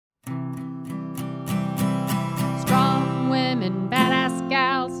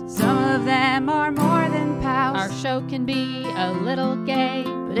them are more than pals. Our show can be a little gay,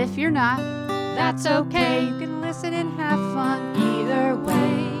 But if you're not, that's okay. you can listen and have fun either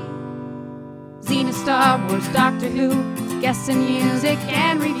way. Xena, Star Wars, Doctor Who, guests and music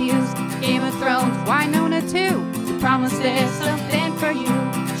and reviews. Game of Thrones, Winona too. We promise there's something for you.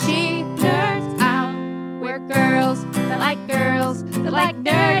 She nerds out. We're girls that like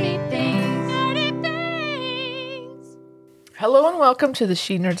nerdy things. Nerdy things. Hello and welcome to the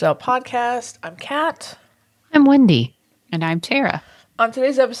She Nerds Out podcast. I'm Kat. I'm Wendy. And I'm Tara. On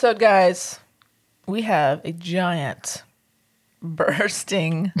today's episode, guys, we have a giant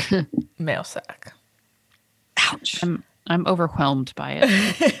bursting mail sack. Ouch. I'm overwhelmed by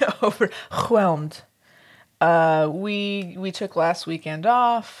it. Overwhelmed. We took last weekend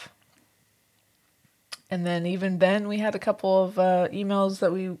off. And then even then we had a couple of emails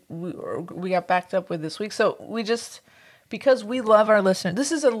that we got backed up with this week. So we just, because we love our listeners,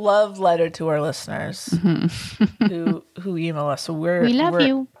 this is a love letter to our listeners who email us. So We love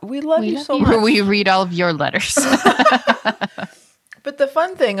you. We love you so Where much. we read all of your letters. But the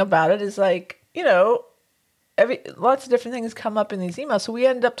fun thing about it is, like, you know, lots of different things come up in these emails. So we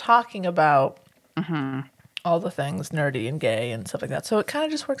end up talking about all the things nerdy and gay and stuff like that. So it kind of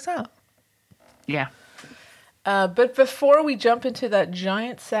just works out. Yeah. But before we jump into that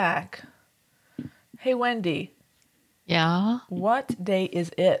giant sack, hey, Wendy, Yeah. what day is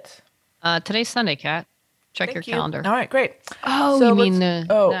it? Today's Sunday, Kat. Check Thank your you. calendar. All right, great. Oh, So you mean let's-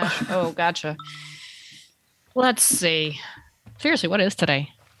 the... oh. Oh, gotcha. Let's see. Seriously, what is today?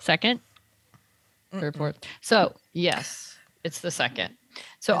 Second? Third, fourth? So, yes, it's the second.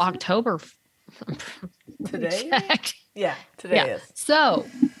 So, October... Today? Check. Yeah, today Yeah. is. So,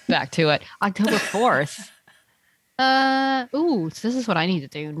 back to it. October 4th. So this is what I need to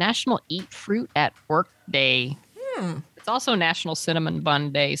do. National Eat Fruit at Work Day. It's also National Cinnamon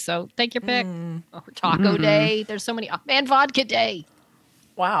Bun Day. So take your pick. Or Taco Day. There's so many. And Vodka Day.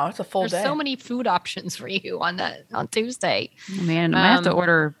 Wow, it's a full There's day. so many food options for you on Tuesday. Man, I have to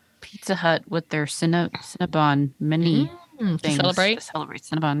order Pizza Hut with their Cinnabon mini To things. celebrate. To celebrate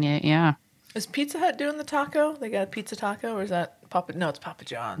Cinnabon, yeah. Is Pizza Hut doing the taco? They got a pizza taco, or is that Papa? No, it's Papa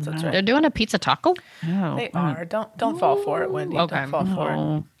John's. That's They're right. doing a pizza taco. Oh, They are. Don't fall for it, Wendy. Okay. Don't fall for it.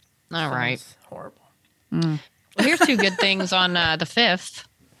 Oh. All right. Sounds horrible. Well, here's two good things on the 5th.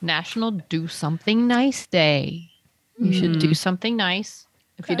 National Do Something Nice Day. You should do something nice.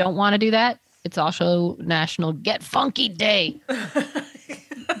 If you don't want to do that, it's also National Get Funky Day.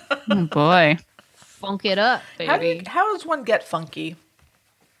 Oh, boy. Funk it up, baby. How does one get funky?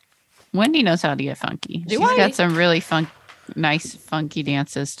 Wendy knows how to get funky. Do She's I? got some really nice funky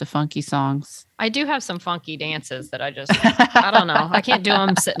dances to funky songs. I do have some funky dances that I don't know. I can't do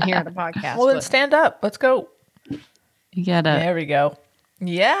them sitting here at a podcast. Well, then but- stand up. Let's go. You gotta. There we go.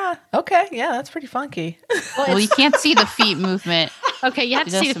 Yeah. Okay. Yeah, that's pretty funky. Well, you can't see the feet movement. okay, you have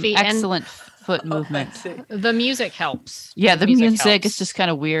She to does see the some feet. excellent foot movement. See. And the music helps. Yeah, the music helps. is just kind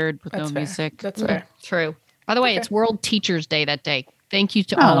of weird with That's no fair. music. That's fair. True. By the way, Okay. it's World Teachers Day that day. Thank you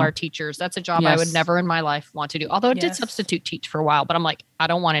to all Oh. our teachers. That's a job I would Yes. never in my life want to do. Although I did Yes. substitute teach for a while, but I'm like, I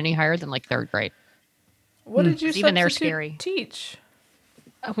don't want any higher than like 3rd grade. What did you Even they're substitute scary. teach?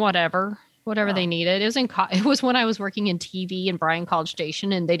 Whatever Oh. they needed. It was when I was working in TV in Bryan College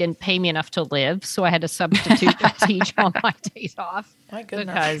Station, and they didn't pay me enough to live, so I had to substitute and teach on my days off. My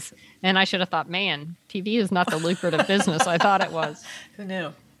goodness. Because, and I should have thought, man, TV is not the lucrative business I thought it was. Who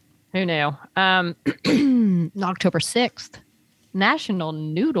knew? Who knew? October 6th, National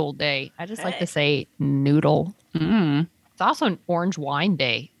Noodle Day. I just like to say noodle. Mm. It's also an orange wine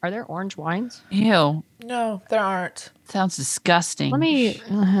day. Are there orange wines? Ew. No, there aren't. Sounds disgusting. Let me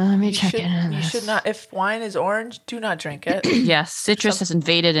You check should, it in. you should not. If wine is orange, do not drink it. Yes, citrus has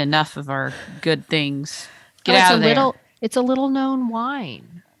invaded enough of our good things. Get Oh, out of there. It's a little known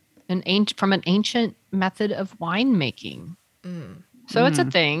wine, from an ancient method of winemaking. So it's a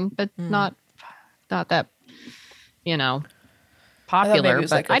thing, but not that I thought popular. maybe it was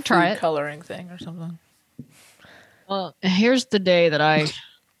But like a I try food it. coloring thing or something. Well, here's the day that I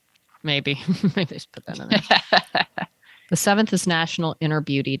maybe just put that in there. The 7th is National Inner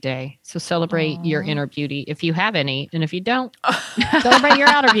Beauty Day. So celebrate your inner beauty if you have any, and if you don't, celebrate your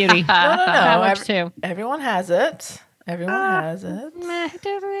outer beauty. No, That works too. Everyone has it. Everyone has it. Meh,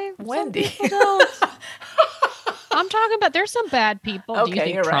 definitely. Some Wendy. people don't. I'm talking about there's some bad people. Do you Okay,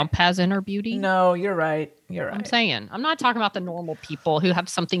 think you're right. Trump has inner beauty? No, you're right. You're right. I'm saying. I'm not talking about the normal people who have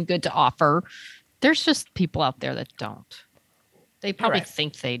something good to offer. There's just people out there that don't. They probably right.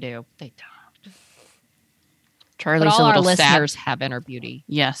 think they do. They don't. But Charlie's all a our little sad. listeners have inner beauty.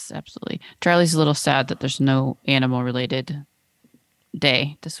 Yes, absolutely. Charlie's a little sad that there's no animal related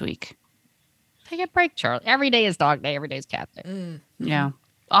day this week. Take a break, Charlie. Every day is dog day. Every day is cat day. Yeah.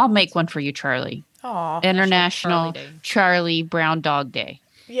 I'll make one for you, Charlie. Aw. International Charlie Day. Charlie Brown Dog Day.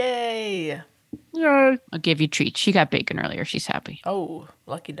 Yay. Yeah. I'll give you treats. She got bacon earlier. She's happy. Oh,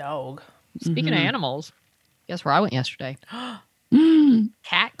 lucky dog. Speaking of animals, guess where I went yesterday?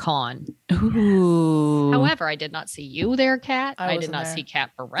 Cat Con. Ooh. However, I did not see you there, Cat. I I did wasn't not there. see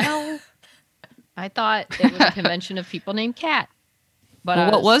Cat Burrell. I thought it was a convention of people named Cat. But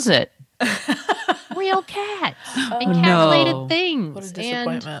Well, what was it? real cats and Oh, cat-related no. things. What a And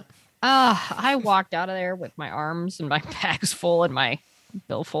disappointment. I walked out of there with my arms and my bags full and my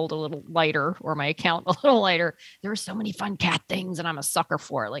billfold a little lighter or my account a little lighter. There were so many fun cat things, and I'm a sucker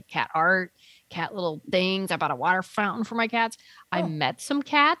for it, like cat art, cat little things. I bought a water fountain for my cats. I Oh. met some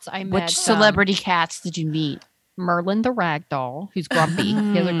cats. I met Which celebrity cats did you meet? Merlin the rag doll, who's grumpy.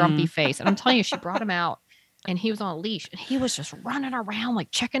 He has a grumpy face. And I'm telling you, she brought him out and he was on a leash and he was just running around,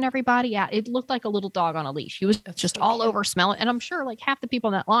 like checking everybody out. It looked like a little dog on a leash. He was That's just so all cute. over smelling. And I'm sure like half the people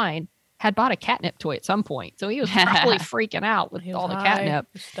in that line had bought a catnip toy at some point. So he was probably freaking out with He was all the high, catnip.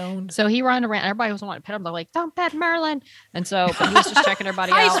 stoned. So he ran around. Everybody was wanting to pet him. They're like, don't pet Merlin. And so but he was just checking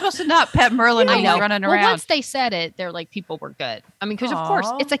everybody How are you out. supposed to not pet Merlin when I he's know. running Well, around? once they said it, they're like, people were good. I mean, because of course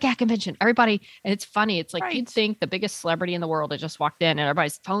Aw. it's a cat convention. Everybody, and it's funny. It's like you'd Right. think the biggest celebrity in the world had just walked in, and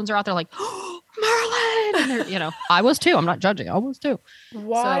everybody's phones are out there, like, oh, Merlin. And they're, I was too. I'm not judging. I was too.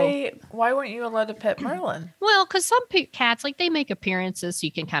 Why weren't you allowed to pet Merlin? Well, because some cats like they make appearances, so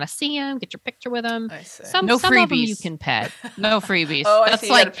you can kind of see them, get your picture with them. I see. Some No of them you freebies. can pet. No freebies. Oh, I That's see.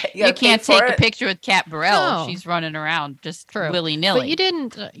 You like gotta pay- you you gotta pay can't for take a it? picture with Cat Burrell. No. She's running around just True. willy nilly. But you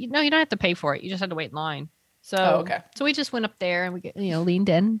didn't. You don't have to pay for it. You just had to wait in line. So, Oh, okay. So we just went up there and we leaned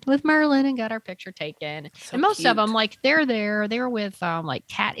in with Merlin and got our picture taken. So and most of cute. them, like they're there. They were with like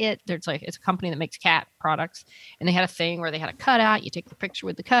Cat It. There's like it's a company that makes cat products, and they had a thing where they had a cutout. You take the picture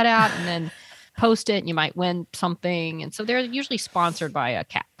with the cutout and then post it, and you might win something. And so they're usually sponsored by a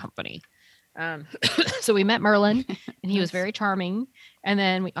cat company. So we met Merlin, and he was very charming. And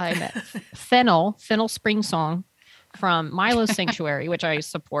then I met Fennel Spring Song from Milo's Sanctuary, which I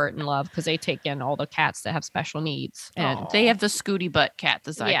support and love because they take in all the cats that have special needs and Aw. They have the scooty butt cat,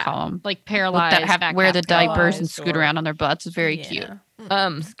 as I Yeah. call them. like paralyzed. That have fat wear cat the diapers and paralyzed scoot or- around on their butts. It's very cute. Yeah.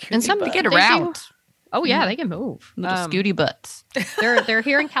 and Cutie some butt. Get they do- around. Oh yeah, they can move. Little scooty butts. They're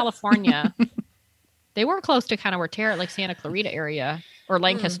here in California. They were close to kind of where Tara, like Santa Clarita area or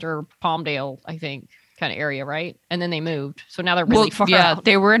Lancaster, Palmdale, I think, kind of area, right? And then they moved, so now they're really far yeah, out.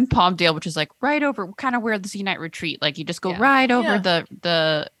 they were in Palmdale, which is like right over, kind of where the Z Night retreat. Like you just go Yeah. right over Yeah.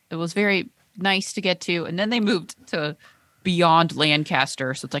 the. It was very nice to get to, and then they moved to beyond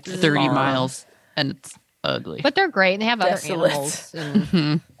Lancaster, so it's like 30 Far. miles, and it's ugly. But they're great, and they have other Desolate. animals,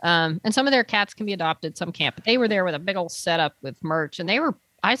 and some of their cats can be adopted, some can't. But they were there with a big old setup with merch, and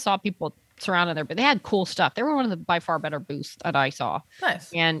I saw people surrounded there, but they had cool stuff. They were one of the by far better booths that I saw.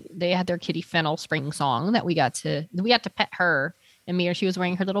 Nice. And they had their kitty Fennel Spring Song that we got to pet her and meet her. She was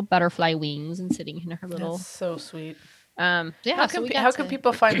wearing her little butterfly wings and sitting in her little That's so sweet. yeah. How so can we pe- got how to can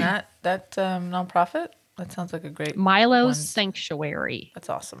people find that nonprofit? That sounds like a great. Milo's one. Sanctuary. That's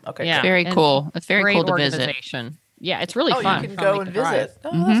awesome. Okay. Yeah. very and cool. It's very Great cool to visit. organization. Yeah, it's really Oh, fun. you can from, go like, and the drive. visit.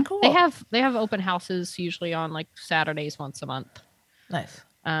 Oh, that's cool. They have open houses usually on like Saturdays once a month. Nice.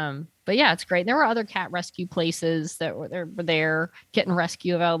 But yeah, it's great. There were other cat rescue places that were there. Kitten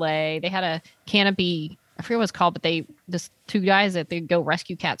Rescue of LA. They had a canopy. I forget what it's called, but just two guys that they go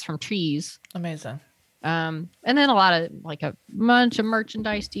rescue cats from trees. Amazing. And then a lot of like a bunch of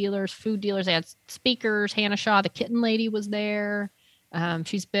merchandise dealers, food dealers. They had speakers. Hannah Shaw, the kitten lady, was there.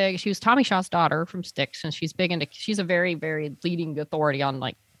 She's big. She was Tommy Shaw's daughter from Styx, and she's big into. She's a very, very leading authority on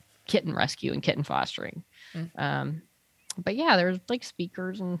like kitten rescue and kitten fostering. But yeah, there's like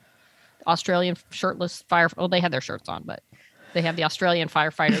speakers and Australian shirtless fire. Well, they had their shirts on, but they have the Australian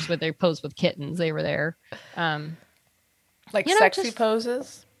firefighters with their pose with kittens. They were there. Like You know, sexy just-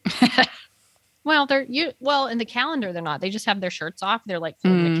 poses. Well, in the calendar they're not. They just have their shirts off. They're like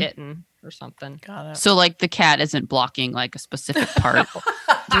holding a kitten or something. Got it. So like the cat isn't blocking like a specific part.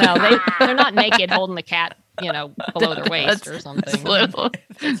 No, they're not naked holding the cat, below their waist or That's something. little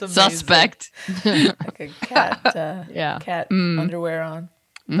It's amazing. suspect. Like a cat. Yeah. Cat Mm. underwear on.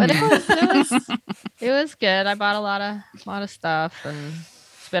 But it was good. I bought a lot of stuff and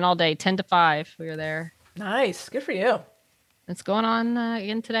spent all day 10 to 5. We were there. Nice. Good for you. It's going on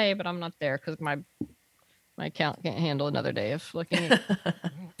again today, but I'm not there because my account can't handle another day of looking at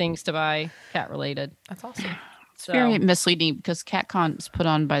things to buy cat related. That's awesome. It's very misleading because CatCon is put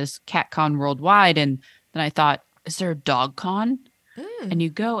on by this CatCon Worldwide, and then I thought, is there a DogCon? And you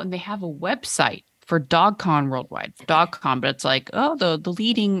go and they have a website for DogCon worldwide. DogCon, but it's like, oh, the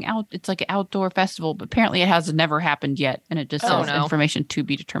leading out. It's like an outdoor festival, but apparently it has never happened yet, and it just Oh, says no. information to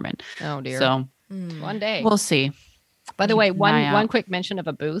be determined. Oh dear. So One day. we'll see. By the way, Keep an eye one out. quick mention of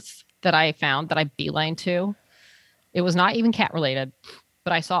a booth that I found that I beeline to. It was not even cat related,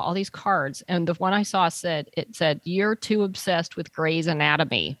 but I saw all these cards, and the one I saw said "You're too obsessed with Grey's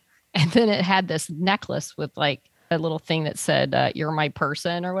Anatomy," and then it had this necklace with like a little thing that said "You're my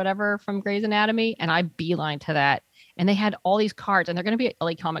person" or whatever from Grey's Anatomy, and I beeline to that. And they had all these cards, and they're going to be at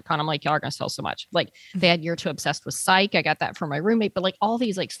LA Comic Con. I'm like, y'all are going to sell so much. Like, they had "You're too obsessed with Psych." I got that from my roommate, but like all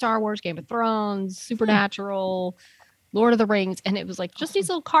these like Star Wars, Game of Thrones, Supernatural, Lord of the Rings, and it was like just these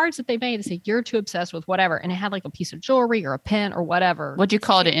little cards that they made to say "You're too obsessed with whatever," and it had like a piece of jewelry or a pen or whatever. What'd you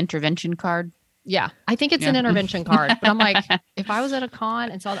call it? An intervention card? Yeah, I think it's an Yeah. intervention card. But I'm like, if I was at a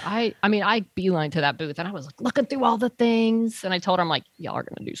con and saw that, I mean, I beeline to that booth, and I was like looking through all the things, and I told her, I'm like, y'all are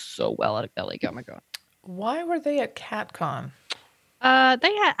gonna do so well at LA Comic Con. Why were they at CatCon? They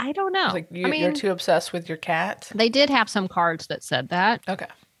had, I don't know. Like I mean, you're too obsessed with your cat. they did have some cards that said that. Okay.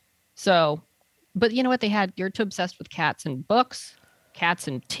 So, but you know what? They had "You're too obsessed with cats and books, cats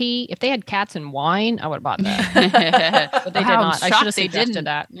and tea." If they had cats and wine, I would have bought that. But they did Wow, I'm not. I should shocked have they suggested didn't.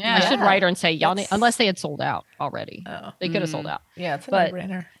 that. Yeah. I should Yeah. write her and say, y'all need, That's- unless they had sold out already. Oh. They could have sold out. Yeah, it's a But-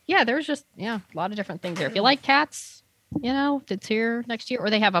 no-brainer. Yeah, there's just a lot of different things there. If you like cats, it's here next year. Or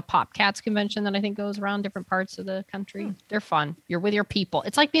they have a Pop Cats convention that I think goes around different parts of the country. They're fun. You're with your people.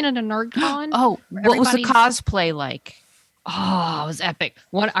 It's like being at a nerd con. Oh, where what was the everybody's- cosplay like? Oh, it was epic.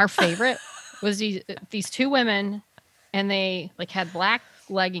 Our favorite was these two women, and they like had black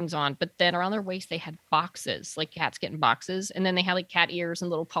leggings on, but then around their waist they had boxes, like cats getting boxes, and then they had like cat ears and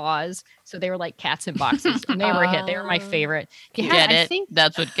little paws, so they were like cats in boxes, and they were a hit. They were my favorite. You had- Get I it? think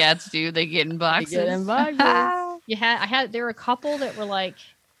That's what cats do. They get in they boxes. get in boxes. There were a couple that were like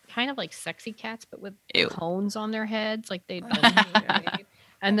kind of like sexy cats, but with Ew. cones on their heads, like they'd been made.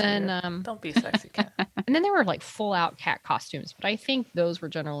 And That's then weird. Don't be sexy cat. and then there were like full out cat costumes, but I think those were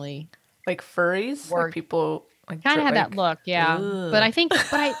generally Like furries, Work. like people like kind of had like, that look, yeah. Ugh. But I think,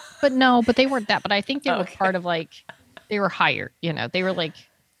 but they weren't that. But I think they were Okay. part of like, they were hired. They were like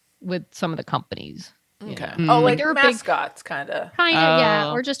with some of the companies. Okay. know. Oh, Mm. like They were big- mascots, kind of. Kind of, yeah,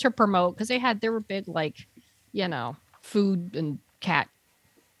 Oh. or just to promote because they were big like, food and cat,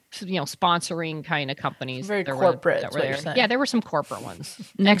 sponsoring kind of companies. Very that corporate, that is were what you're there. saying. Yeah, there were some corporate ones.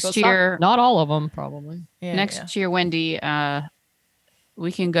 Next So year, not all of them, probably. Yeah, next year, Wendy,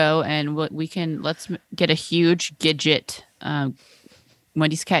 we can go and let's get a huge Gidget.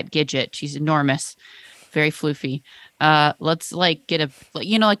 Wendy's cat Gidget. She's enormous, very floofy. Let's like get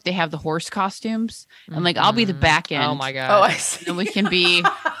like they have the horse costumes, and like I'll be the back end. Oh my god. Oh, I see. And we can be.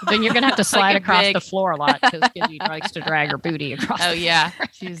 Then you're gonna have to slide a across big- the floor a lot because Gidget likes to drag her booty across. Oh the yeah,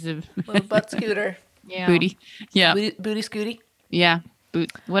 she's a Little butt scooter. yeah. booty. Yeah, Booty scooty. yeah. Boot.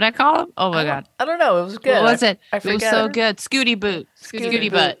 What I call him? Oh my I don't- god. I don't know. It was good. What was it? I It was forget. so good. Scooty boot. Scooty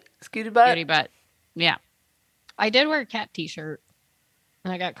boot. butt. Scooty butt. Scooty butt. Yeah. I did wear a cat T-shirt,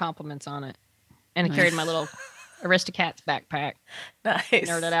 and I got compliments on it, and I carried my little Aristocats backpack. Nice.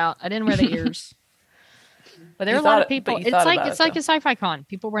 Nerded out. I didn't wear the ears, but there You were a lot thought of it- people. but you It's thought like about it's it, like though. a sci-fi con.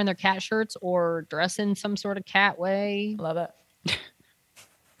 People wearing their cat shirts or dressing some sort of cat way. Love it.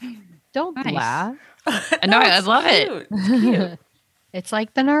 Don't Nice. laugh. I know. I it's love it. cute. It's cute. It's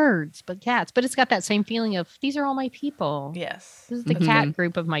like the nerds, but cats. But it's got that same feeling of these are all my people. Yes. This is the Mhm. cat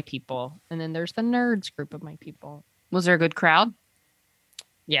group of my people, and then there's the nerds group of my people. Was there a good crowd?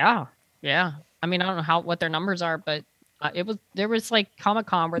 Yeah, yeah. I mean, I don't know what their numbers are, but there was like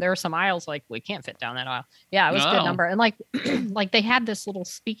Comic-Con where there were some aisles like we can't fit down that aisle. Yeah, it was a Oh. good number, and like like they had this little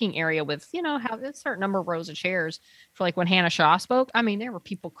speaking area with how a certain number of rows of chairs for like when Hannah Shaw spoke. I mean, there were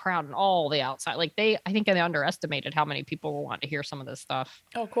people crowding all the outside. Like I think they underestimated how many people were wanting to hear some of this stuff.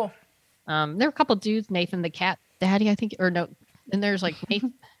 Oh, cool. There were a couple dudes, Nathan the cat daddy, I think, or no, and there's like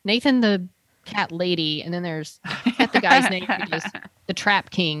Nathan the cat lady, and then there's I forget the guy's name, who is the Trap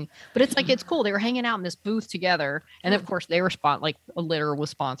King. But it's like it's cool. They were hanging out in this booth together, and of course they were like a litter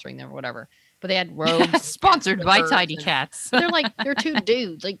was sponsoring them or whatever. But they had robes. Sponsored by birds Tidy and- Cats. They're two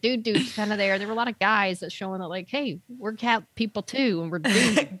dudes, like dudes kind of there. There were a lot of guys that showing that like, hey, we're cat people too, and we're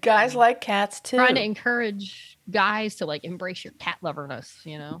dudes. Guys like cats too. Trying to encourage guys to like embrace your cat loverness,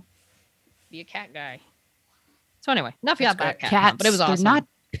 be a cat guy. So anyway, enough That's about great. cat, but it was awesome.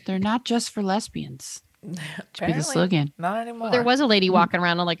 They're not just for lesbians. Should be the Apparently, slogan. Not anymore. There was a lady walking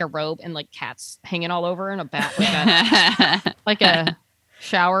around in like a robe and like cats hanging all over and a bat, like a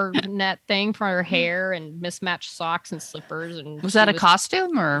shower net thing for her hair and mismatched socks and slippers. And Was she that a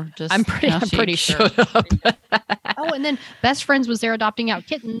costume or just? I'm how she pretty sure. showed up? Oh, and then Best Friends was there adopting out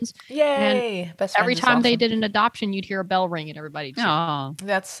kittens. Yay! Best Every Friends is time they awesome. did an adoption, you'd hear a bell ring and everybody cheer. Oh,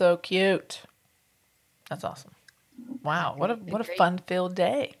 That's so cute. That's awesome. Wow, what a Great. fun-filled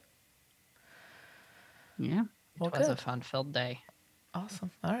day. yeah. Well, It was a good. fun-filled day.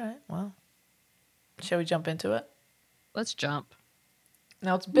 Awesome. All right. Well, shall we jump into it? Let's jump.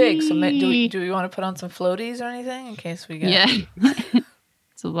 Now it's big, so Whee! do we want to put on some floaties or anything in case we get? Yeah.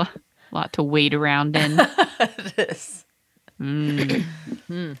 It's a lot to wait around in. It is.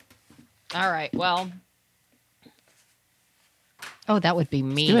 All right. Well. Oh, that would be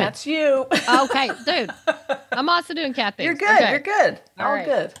me. do it. That's you. Okay, dude. I'm also doing cat things. You're good. Okay. You're good. All right.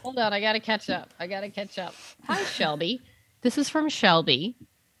 good. Hold on. I got to catch up. Hi, Shelby. This is from Shelby,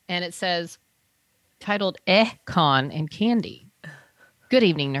 and it says, titled Con and Candy. Good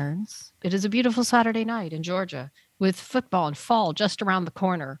evening, nerds. It is a beautiful Saturday night in Georgia with football and fall just around the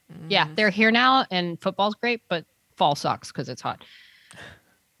corner. Yeah, they're here now, and football's great, but fall sucks because it's hot.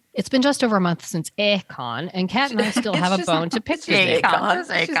 It's been just over a month since Con, and Kat and I still have a bone to pick it's with just you. Akon.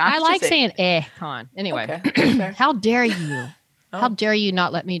 Just It's just- I it's like just saying Con. Anyway, Okay. Fair. how dare you? How dare you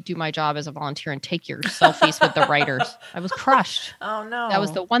not let me do my job as a volunteer and take your selfies with the writers? I was crushed. Oh no. That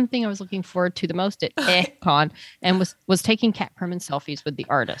was the one thing I was looking forward to the most at Con, and was taking Kat Perman selfies with the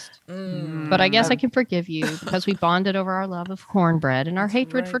artist. But I guess I can forgive you because we bonded over our love of cornbread and our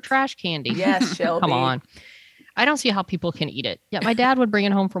hatred for right. trash candy. Yes, Shelby. Come on. I don't see how people can eat it. Yet my dad would bring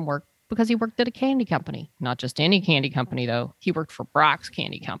it home from work because he worked at a candy company. Not just any candy company, though. He worked for Brock's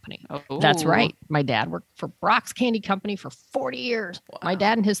Candy Company. That's Oh. right. My dad worked for Brock's Candy Company for 40 years. My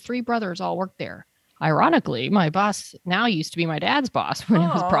dad and his 3 brothers all worked there. Ironically, my boss now used to be my dad's boss when it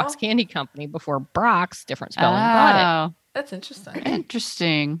was Aw. Brock's Candy Company before Brock's, different spelling, bought Oh, That's interesting.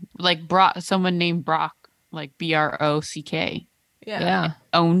 interesting. Like Brock, someone named Brock, like BROCK, it. Yeah. Yeah,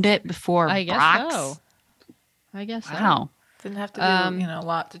 owned it before I guess Brock's. so. I guess so. Wow. Didn't have to do a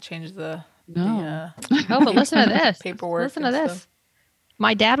lot to change the No. Oh, but listen to this. Paperwork Listen to and this. stuff.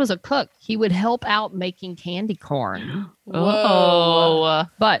 My dad was a cook. He would help out making candy corn. Oh.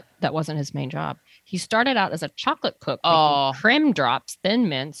 But that wasn't his main job. He started out as a chocolate cook, Oh. making creme drops, thin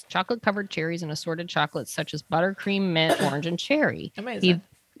mints, chocolate-covered cherries, and assorted chocolates such as buttercream, mint, orange, and cherry. Amazing. He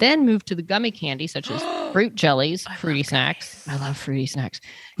then moved to the gummy candy, such as fruit jellies, fruity snacks. I love fruity snacks,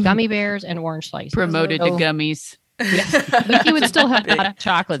 gummy bears, and orange slices. Promoted to So- gummies. But he would still have Big- hot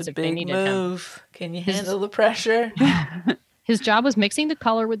chocolates It's a if they big needed him. move. Can you handle the pressure? His job was mixing the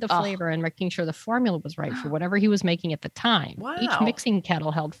color with the Oh. flavor and making sure the formula was right for whatever he was making at the time. Each Wow. mixing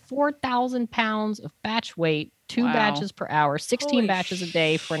kettle held 4,000 pounds of batch weight, 2 Wow. batches per hour, 16 Holy batches a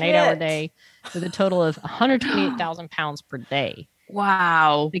day for an 8-hour shit. day, with a total of 128,000 pounds per day.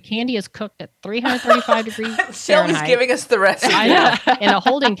 Wow. The candy is cooked at 335 degrees Shelby's Fahrenheit giving us the recipe. I know, in a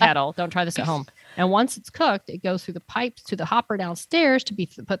holding kettle. Don't try this at home. And once it's cooked, it goes through the pipes to the hopper downstairs to be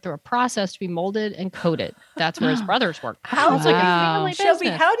put through a process to be molded and coated. That's where his brothers work. How It's like a Wow. family Shelby,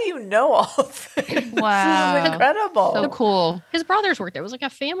 business. how do you know all things? Wow. This is incredible. So cool. His brothers worked there. It was like a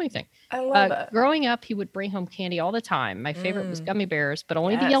family thing. I love it. Growing up, he would bring home candy all the time. My favorite was gummy bears, but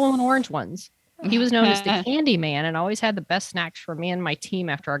only the Yes. yellow and orange ones. He was known as the Candy Man and always had the best snacks for me and my team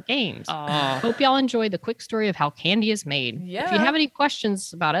after our games. Oh. Hope y'all enjoy the quick story of how candy is made. If you Yeah. have any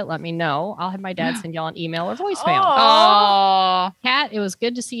questions about it, let me know. I'll have my dad send y'all an email or voicemail. Oh. Kat, it was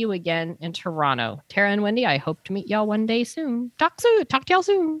good to see you again in Toronto. Tara and Wendy, I hope to meet y'all one day soon. Talk to y'all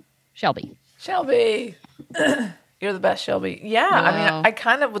soon. Shelby. Shelby. You're the best, Shelby. Yeah, I Wow. mean, I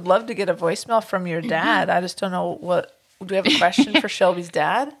kind of would love to get a voicemail from your dad. I just don't know what. Do we have a question for Shelby's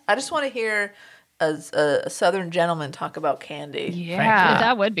dad? I just want to hear a Southern gentleman talk about candy. Yeah.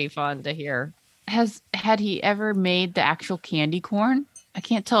 That would be fun to hear. Had he ever made the actual candy corn? I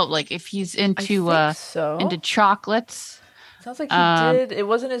can't tell. Like if he's I into think so. into chocolates. Sounds like he did. It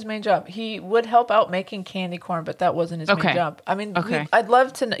wasn't his main job. He would help out making candy corn, but that wasn't his Okay. main job. I mean, Okay. I'd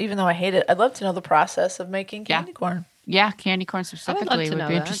love to, even though I hate it, I'd love to know the process of making Yeah. candy corn. Yeah, candy corn love specifically to would know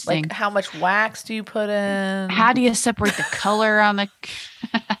be that. interesting. Like, how much wax do you put in? How do you separate the color on the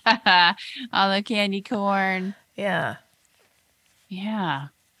on the candy corn? Yeah. Yeah.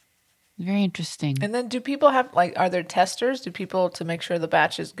 Very interesting. And then do people have, like, are there testers? Do people, to make sure the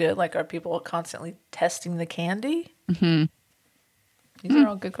batch is good, like, are people constantly testing the candy? Mhm. These are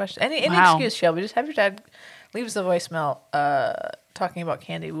all good questions. Any Wow. excuse, Shelby. Just have your dad leave us a voicemail talking about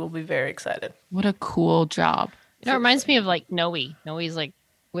candy. We'll be very excited. What a cool job. You know, it reminds me of like Noe. Noe's like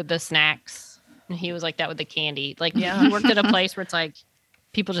with the snacks. And he was like that with the candy. Like he worked at a place where it's like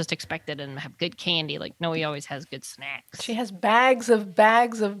people just expected him to have good candy. Like, no, he always has good snacks. She has bags of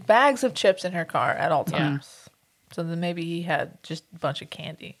chips in her car at all times. So then maybe he had just a bunch of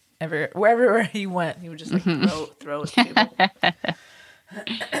candy. Wherever he went, he would just like throw it to people.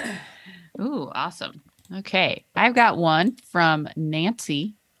 Ooh, awesome. Okay. I've got one from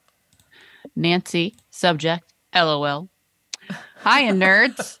Nancy. Nancy, subject, LOL. Hiya,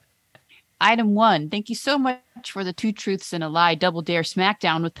 nerds. Item 1. Thank you so much for the 2 truths and a lie double dare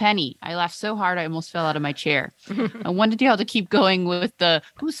smackdown with Penny. I laughed so hard I almost fell out of my chair. I wanted y'all to keep going with the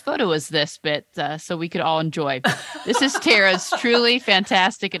whose photo is this bit so we could all enjoy. This is Tara's truly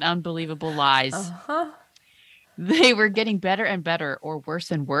fantastic and unbelievable lies. Uh-huh. They were getting better and better, or worse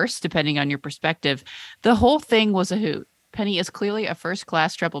and worse, depending on your perspective. The whole thing was a hoot. Penny is clearly a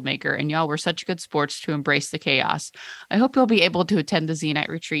first-class troublemaker, and y'all were such good sports to embrace the chaos. I hope you'll be able to attend the Zenite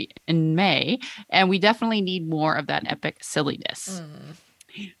retreat in May, and we definitely need more of that epic silliness.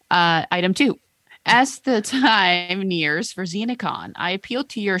 Item 2. As the time nears for XenoCon, I appeal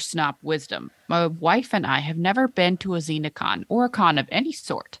to your snop wisdom. My wife and I have never been to a XenoCon or a con of any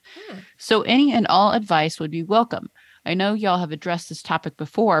sort, so any and all advice would be welcome. I know y'all have addressed this topic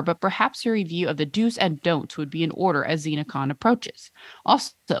before, but perhaps a review of the do's and don'ts would be in order as XenoCon approaches.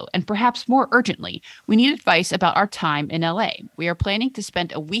 Also, and perhaps more urgently, we need advice about our time in LA. We are planning to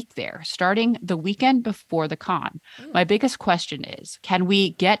spend a week there, starting the weekend before the con. My biggest question is, can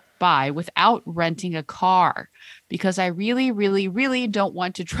we get by without renting a car? Because I really, really, really don't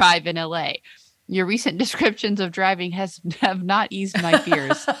want to drive in LA. Your recent descriptions of driving have not eased my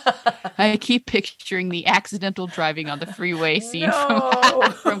fears. I keep picturing the accidental driving on the freeway scene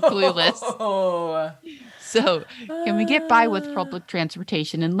from Clueless. So, can we get by with public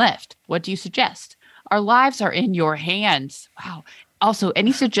transportation and Lyft? What do you suggest? Our lives are in your hands. Wow. Also,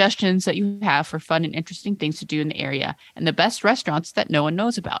 any suggestions that you have for fun and interesting things to do in the area and the best restaurants that no one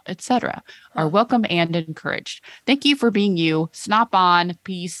knows about, etc., are welcome and encouraged. Thank you for being you. Snop on.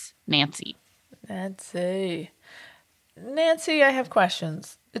 Peace, Nancy. Nancy, I have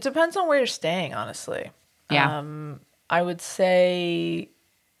questions. It depends on where you're staying, honestly. Yeah. I would say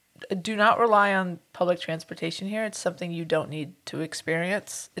do not rely on public transportation here. It's something you don't need to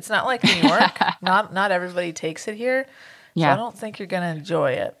experience. It's not like New York. Not everybody takes it here. So Yeah. I don't think you're going to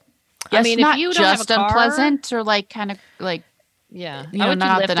enjoy it. Yeah, I mean, it's if not you don't have just a car- unpleasant or like kind of like, Yeah. you I know, would do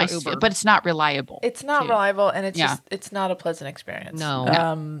not Lyft the or nice, Uber. but it's not reliable. It's not too. reliable, and it's Yeah. just it's not a pleasant experience.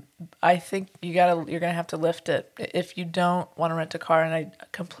 No. I think you're gonna have to lift it if you don't want to rent a car, and I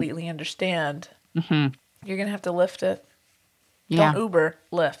completely understand. Mhm. You're gonna have to lift it. Yeah. Don't Uber,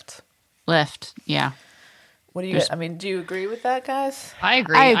 Lyft. Lyft. Yeah. What do you? I mean, do you agree with that, guys? I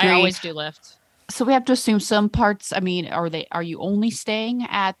agree. I I agree. always do Lyft. So we have to assume some parts. I mean, are you only staying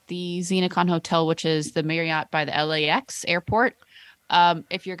at the XenoCon Hotel, which is the Marriott by the LAX airport?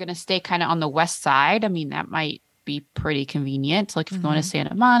 If you're going to stay kind of on the west side, I mean, that might be pretty convenient. Like if you're going to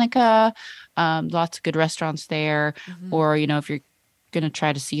Santa Monica, lots of good restaurants there. Or, you know, if you're going to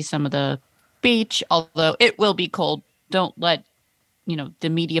try to see some of the beach, although it will be cold. Don't let, you know, the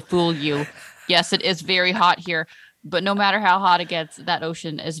media fool you. Yes, it is very hot here. But no matter how hot it gets, that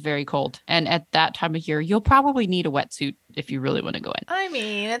ocean is very cold. And at that time of year, you'll probably need a wetsuit if you really want to go in. I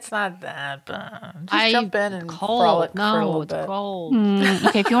mean, it's not that bad. Just I jump in and cold. frolic for a No, little it's bit. cold.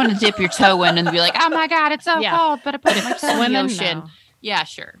 Okay, if you want to dip your toe in and be like, oh my God, it's so Yeah. cold, but I put my toe in the Swimming, ocean. no. Yeah,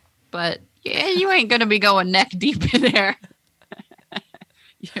 sure. But yeah, you ain't going to be going neck deep in there.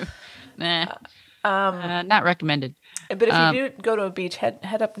 Not recommended. But if you do go to a beach,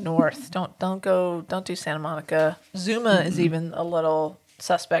 head up north. Don't do Santa Monica. Zuma is even a little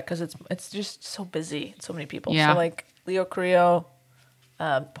suspect because it's just so busy, so many people. Yeah. So like Leo Carrillo,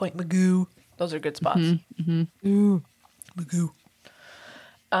 Point Magoo, those are good spots. Ooh, Magoo.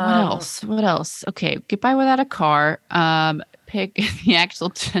 What else? Okay, get by without a car. Pick the actual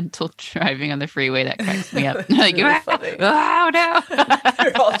gentle driving on the freeway. That cracks me up. Like, really funny. oh no.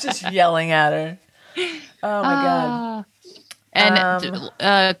 They're all just yelling at her. Oh my god.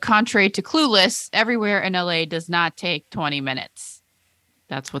 And contrary to Clueless, everywhere in LA does not take 20 minutes.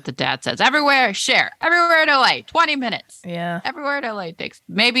 That's what the dad says. Everywhere in LA, 20 minutes. Yeah. Everywhere in LA takes.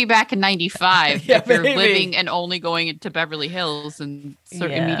 Maybe back in 95, Yeah, if you're maybe. living and only going into Beverly Hills and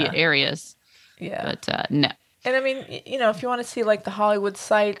certain Yeah. immediate areas. Yeah. But no. And I mean, you know, if you want to see like the Hollywood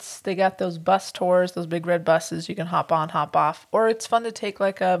sites, they got those bus tours, those big red buses you can hop on, hop off. Or it's fun to take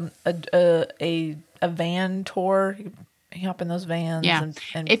like a van tour. You hop in those vans Yeah.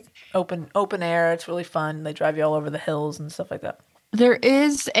 and If- open air. It's really fun. They drive you all over the hills and stuff like that. There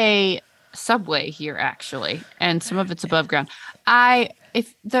is a subway here actually, and some of it's above ground. I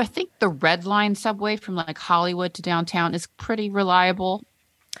think the Red Line subway from like Hollywood to downtown is pretty reliable.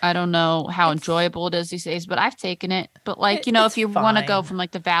 I don't know how enjoyable it is these days, but I've taken it. But like, It's if you want to go fine. from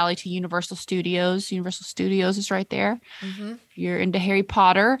like the Valley to Universal Studios is right there. Mm-hmm. If you're into Harry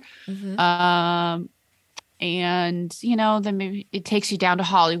Potter. Mm-hmm. And then maybe it takes you down to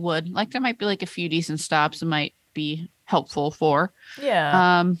Hollywood. Like there might be like a few decent stops it might be helpful for.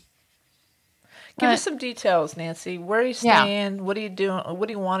 Yeah. Give but- us some details, Nancy. Where are you Yeah. staying? What are you doing? What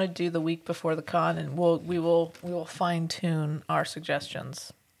do you want to do the week before the con? And we will fine tune our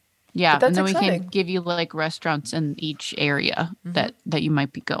suggestions. Yeah, But that's and then we exciting. can give you like restaurants in each area Mm-hmm. that you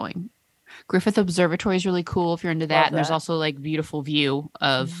might be going. Griffith Observatory is really cool if you're into that. Love And there's that. also like beautiful view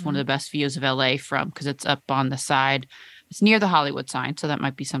of one of the best views of LA because it's up on the side. It's near the Hollywood sign, so that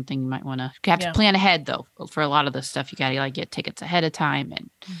might be something you might want to. You have Yeah. to plan ahead though. For a lot of this stuff, you gotta like get tickets ahead of time and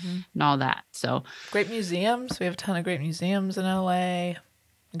all that. So Great museums. We have a ton of great museums in LA.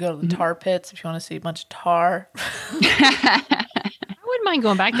 Go to the tar pits if you want to see a bunch of tar. I wouldn't mind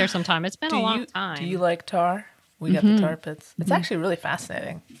going back there sometime. It's been a long time. Do you like tar? We got the tar pits. It's actually really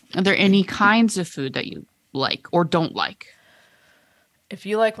fascinating. are there any kinds of food that you like or don't like? If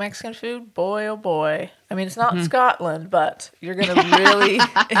you like Mexican food, boy oh boy. I mean, it's not Scotland, but you're gonna really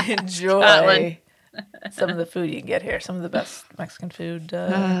enjoy Scotland. some of the food you can get here. Some of the best Mexican food in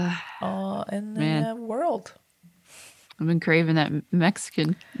the Man. world. I've been craving that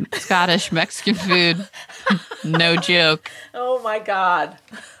Scottish Mexican food. No joke. Oh my God.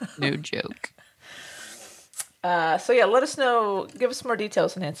 No joke. So yeah, let us know. Give us more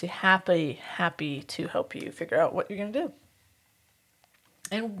details, Nancy. Happy to help you figure out what you're gonna do.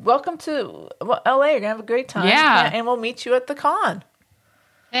 And welcome to LA. You're gonna have a great time. Yeah. And we'll meet you at the con.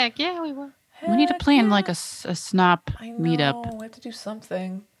 Heck yeah, we will. We need to Heck plan yeah. like a snop I know. meetup. We have to do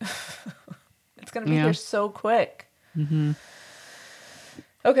something. It's gonna be Yeah. here so quick.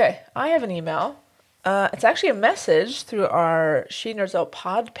 Okay, I have an email. It's actually a message through our She Nerds Out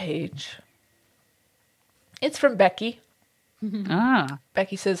pod page. It's from Becky. Ah,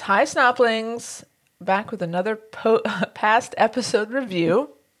 Becky says, "Hi, Snoplings. Back with another past episode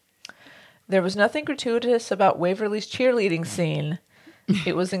review. There was nothing gratuitous about Waverly's cheerleading scene.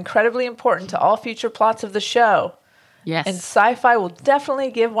 It was incredibly important to all future plots of the show. yes. And Sci-Fi will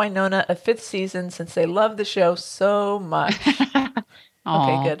definitely give Winona a 5th season since they love the show so much."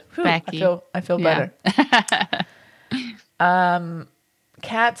 Aw, Okay, good. Whew, Becky. I feel Yeah. better.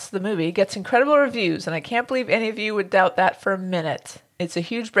 Cats, the movie, gets incredible reviews, and I can't believe any of you would doubt that for a minute. It's a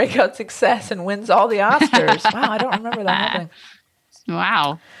huge breakout success and wins all the Oscars. Wow, I don't remember that happening.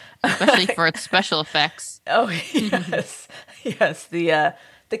 Wow. Especially for its special effects. Oh yes, yes.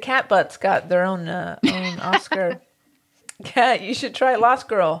 The cat butts got their own Oscar. Cat, you should try Lost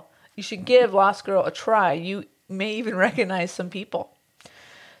Girl. You should give Lost Girl a try. You may even recognize some people.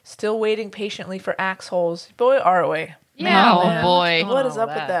 Still waiting patiently for axe holes. Boy, are we. Yeah, Oh, man. boy. What is all up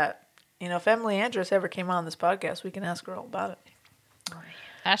with that? If Emily Andress ever came on this podcast, we can ask her all about it.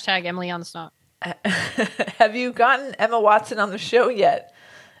 Hashtag Emily on the snot. Have you gotten Emma Watson on the show yet?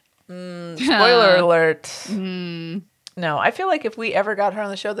 Spoiler alert. No, I feel like if we ever got her on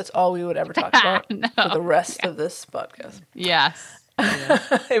the show, that's all we would ever talk about for the rest of this podcast. Yes.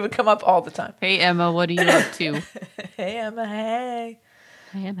 It would come up all the time. Hey, Emma, what are you up to? Hey, Emma, hey.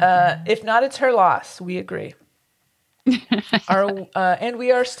 Hey, Emma. If not, it's her loss. We agree. And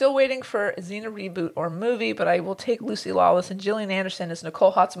we are still waiting for a Xena reboot or movie, but I will take Lucy Lawless and Gillian Anderson as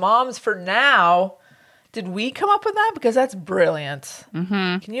Nicole Hott's moms for now. Did we come up with that? Because that's brilliant.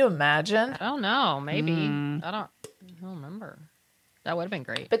 Mm-hmm. Can you imagine? I don't know. Maybe. I don't remember. That would have been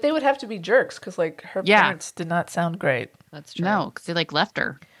great. But they would have to be jerks because, like, her Yeah. parents did not sound great. That's true. No, because they like left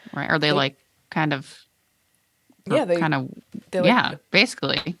her, right? Or they like kind of, Yeah, they kind of, they, like, yeah,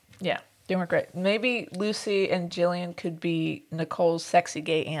 basically. Yeah, they weren't great. Maybe Lucy and Jillian could be Nicole's sexy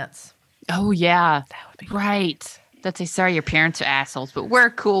gay aunts. Oh yeah, That would be right. That's say sorry, your parents are assholes, but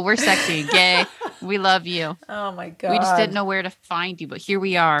we're cool. We're sexy and gay. We love you. Oh my god. We just didn't know where to find you, but here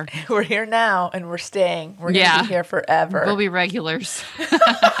we are. We're here now and we're staying. We're gonna Yeah. be here forever. We'll be regulars.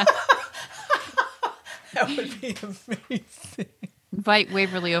 That would be amazing. Invite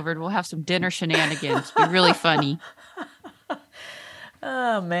Waverly over and we'll have some dinner shenanigans. Be really funny.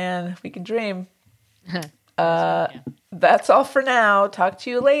 Oh man, we can dream. That's all for now. Talk to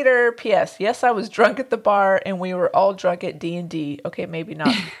you later. P.S. Yes, I was drunk at the bar, and we were all drunk at D&D. Okay, maybe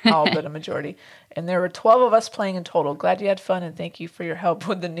not all, but a majority. And there were 12 of us playing in total. Glad you had fun, and thank you for your help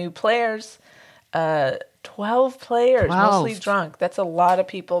with the new players. 12 players, 12. mostly drunk. That's a lot of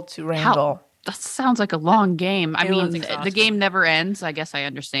people to wrangle. That sounds like a long game. I It was mean, exhausting. the game never ends. I guess I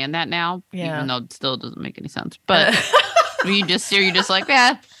understand that now, Yeah. even though it still doesn't make any sense. But you're just like,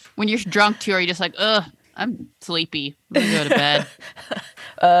 yeah. When you're drunk too, are you just like, ugh, I'm sleepy. I'm gonna go to bed.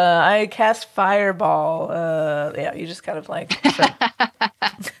 I cast Fireball. Yeah, you just kind of like,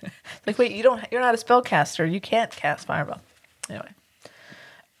 like, wait, you're not a spellcaster. You can't cast Fireball. Anyway.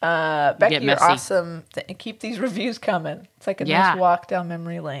 Becky, Get you're messy. awesome. Keep these reviews coming. It's like a Yeah. nice walk down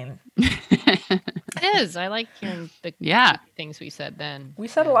memory lane. It is. I like hearing the Yeah. things we said then. We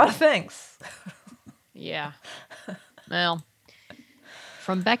said a lot of things. Yeah. Well,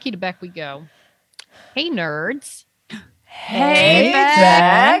 from Becky to Beck we go. Hey, nerds. Hey, Beck.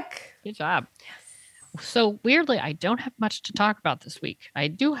 Beck. Good job. So weirdly, I don't have much to talk about this week. I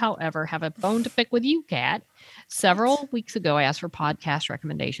do, however, have a bone to pick with you, Kat. Several weeks ago, I asked for podcast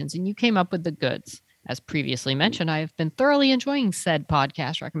recommendations, and you came up with the goods. As previously mentioned, I have been thoroughly enjoying said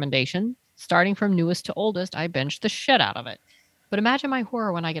podcast recommendation. Starting from newest to oldest, I binged the shit out of it. But imagine my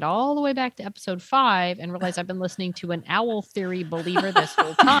horror when I get all the way back to episode 5 and realize I've been listening to an owl theory believer this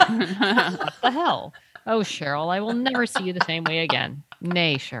whole time. What the hell? Oh, Cheryl, I will never see you the same way again.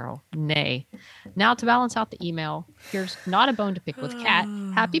 Nay, Cheryl, nay. Now, to balance out the email, here's not a bone to pick with Kat.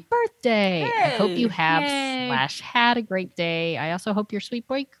 Happy birthday! I hope you have Yay. / had a great day. I also hope your sweet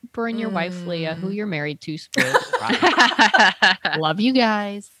boy Cooper and your wife Leah, who you're married to, spoiled. Love you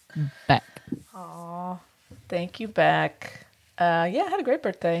guys. Beck. Aw, thank you, Beck. Yeah, I had a great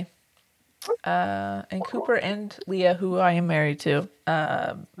birthday. And Cooper and Leah, who I am married to,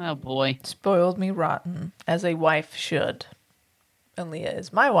 Oh boy. spoiled me rotten, as a wife should. And Leah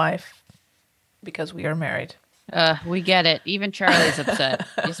is my wife because we are married. We get it. Even Charlie's upset.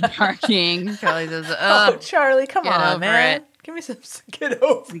 He's barking. Charlie says, Oh, Charlie, come get on, over man. it. Give me some. Get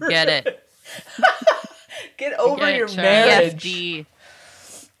over we get it. Get over get it, your Charlie. marriage. PFD.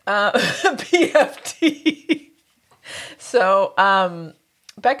 PFT. So,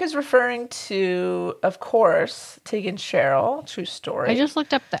 Beck is referring to, of course, Tig and Cheryl. True story. I just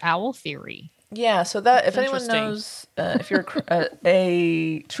looked up the owl theory. Yeah, so that if That's anyone interesting. knows, if you're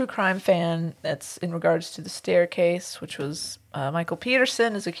a true crime fan, that's in regards to The Staircase, which was Michael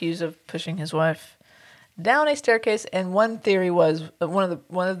Peterson is accused of pushing his wife down a staircase, and one theory was one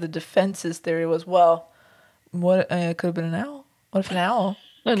of the defense's theory was, well, what it could have been an owl. What if an owl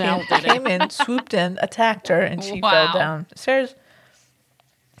came in, swooped in, attacked her, and she fell Wow. down the stairs?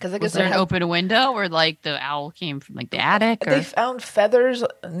 Because I guess Was there an open window or like the owl came from like the attic? Or? they found feathers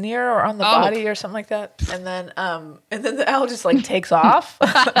near or on the Oh. body or something like that, and then the owl just like takes off.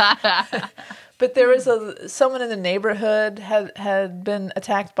 But there was someone in the neighborhood had been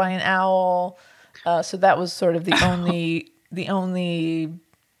attacked by an owl, so that was sort of the only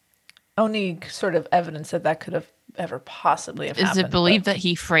sort of evidence that could have ever possibly have Is happened. it believed that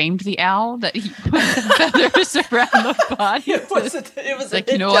he framed the owl? That he put the feathers around the body? it was like,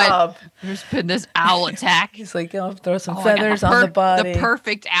 a you know job. what? There's been this owl attack. He's like, I'll throw some Oh, I got feathers on the body. The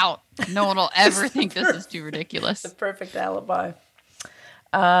perfect out. No one will ever think this is too ridiculous. The perfect alibi.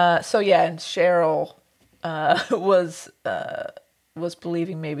 So yeah, and Cheryl was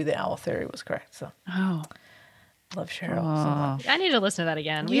believing maybe the owl theory was correct. So Oh. love Cheryl so much. I need to listen to that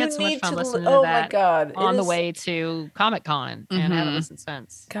again. We You had so much need fun to listening oh to that my god! on It the is- way to Comic Con, and I haven't listened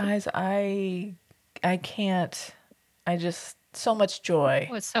since. guys, I can't. I just so much joy.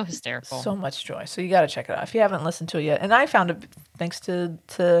 Oh, it's so hysterical. So much joy. So you got to check it out if you haven't listened to it yet. And I found it thanks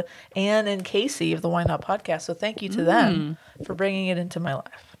to Anne and Casey of the Why Not podcast. So thank you to them for bringing it into my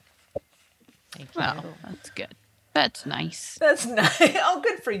life. Thank you. Well, that's good. That's nice. That's nice. Oh,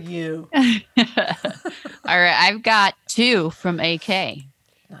 good for you. All right. I've got 2 from AK.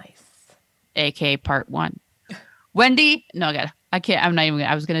 Nice. AK part 1. Wendy. No, I can't. I'm not even.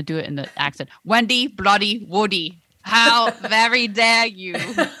 I was going to do it in the accent. Wendy Bloody Woody. How very dare you?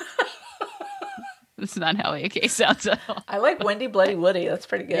 This is not how AK sounds at all. I like Wendy Bloody Woody. That's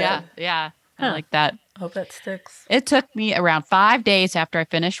pretty good. Yeah. I like that. Hope that sticks. It took me around 5 days after I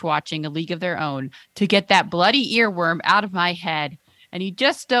finished watching A League of Their Own to get that bloody earworm out of my head. And you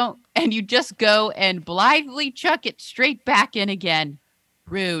just go and blithely chuck it straight back in again.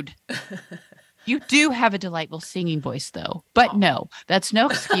 Rude. You do have a delightful singing voice, though. But no, that's no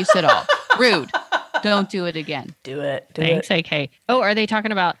excuse at all. Rude. Don't do it again. Do it. Do Thanks, it. AK. Oh, are they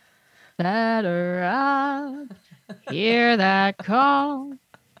talking about better out? Hear that call.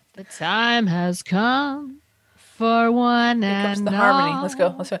 The time has come for one Here and comes the all. harmony. Let's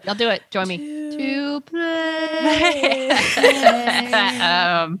go. Let's go. Y'all do it. Join me. To play.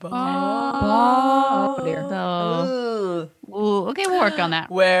 Oh, dear. So, Ooh. ooh, okay, we'll work on that.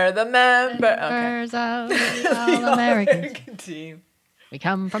 We're the member. Okay. Members of the The All-Americans. American team. We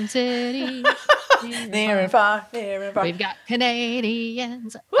come from cities. Near and far, near and far. We've got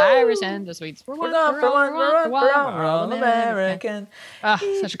Canadians, Woo! Irish, and the Swedes. We're not for one, we're all American. Ah,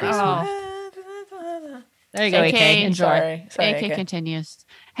 such a great song. There you go, AK. AK, Enjoy. Sorry, AK AK. continues.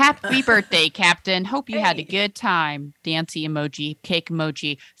 Happy birthday, Captain. Hope you had a good time. Dancy emoji, cake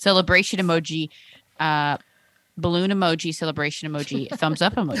emoji, celebration emoji, balloon emoji, celebration emoji, thumbs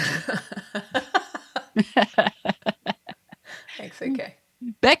up emoji. Thanks, AK.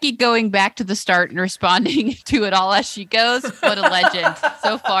 Becky going back to the start and responding to it all as she goes. What a legend.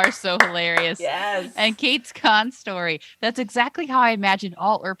 So far, so hilarious. Yes. And Kate's con story. That's exactly how I imagine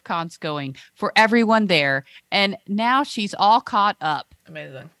all ERPCons going for everyone there. And now she's all caught up.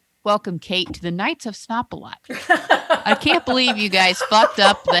 Amazing. Welcome, Kate, to the Knights of Snop-a-Lot. I can't believe you guys fucked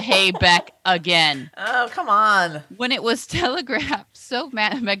up the Hey Beck again. Oh, come on. When it was telegraphed so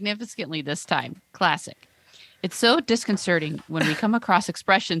magnificently this time. Classic. It's so disconcerting when we come across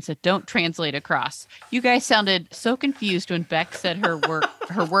expressions that don't translate across. You guys sounded so confused when Beck said her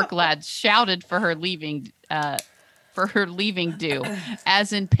work lads shouted for her leaving due,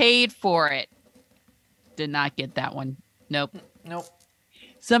 as in paid for it. Did not get that one. Nope.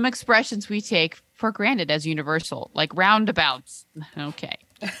 Some expressions we take for granted as universal, like roundabouts. Okay.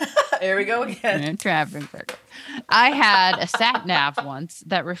 Here we go again. And traffic. I had a sat nav once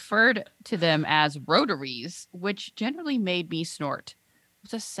that referred to them as rotaries, which generally made me snort.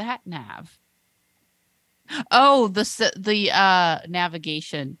 What's a sat nav? Oh, the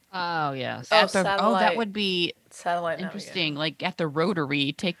navigation. Oh, yes. Oh, That satellite. would be Satellite interesting. Like at the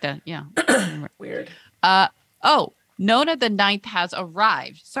rotary, take the Weird. Oh, Nona the Ninth has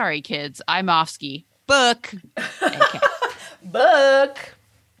arrived. Sorry, kids, I'm off ski. Book. Okay. Book.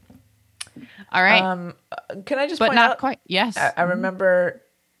 All right. Can I just but point not out? quite. Yes. I remember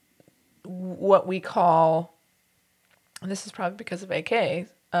what we call, and this is probably because of AK.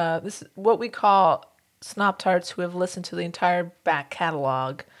 This is what we call Snop Tarts who have listened to the entire back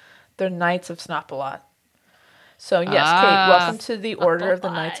catalog. They're Knights of Snop-a-Lot. So yes, Kate, welcome to the Order of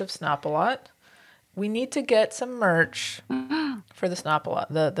the Knights of Snop-a-Lot. We need to get some merch for the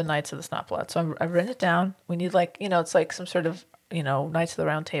Snop-a-Lot, the Knights of the Snop-a-Lot. So I've written it down. We need it's like some sort of Knights of the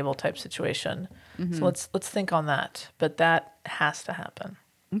Round Table type situation. Mm-hmm. So let's think on that. But that has to happen.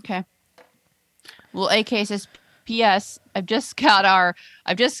 Okay. Well, AK says, P.S. I've just got our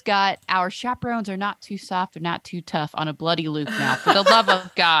chaperones are not too soft or not too tough on a bloody loop now. For the love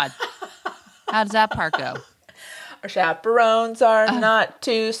of God. How does that part go? Our chaperones are not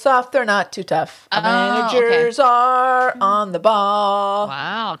too soft. They're not too tough. Our managers are on the ball.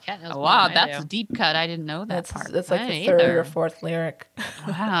 Wow. Cat knows more Wow, than I that's do. a deep cut. I didn't know that part. That's like I the didn't third either. or fourth lyric.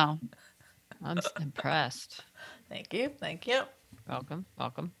 Wow. I'm impressed. Thank you. Thank you. Welcome.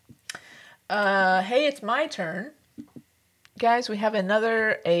 Hey, it's my turn. Guys, we have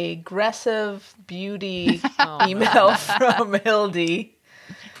another aggressive beauty email from Hildy.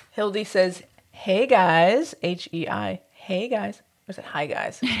 Hildy says, hey guys, H-E-I, hey guys. Or is it hi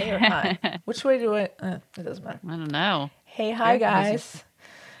guys? Hey or hi? Which way do it doesn't matter. I don't know. Hey, hi guys.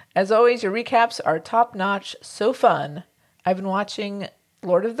 As always, your recaps are top notch, so fun. I've been watching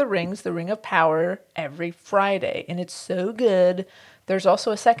Lord of the Rings, The Ring of Power every Friday, and it's so good. There's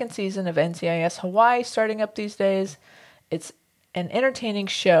also a second season of NCIS Hawaii starting up these days. It's an entertaining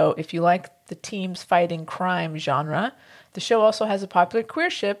show if you like the teams fighting crime genre. The show also has a popular queer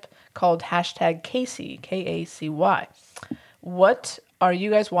ship called #Casey, K-A-C-Y. What are you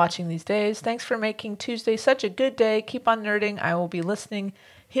guys watching these days? Thanks for making Tuesday such a good day. Keep on nerding. I will be listening.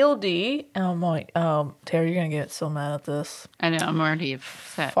 Hildy, oh my, Terry, you're going to get so mad at this. I know. I'm already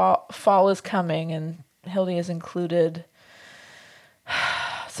upset. Fall is coming, and Hildy has included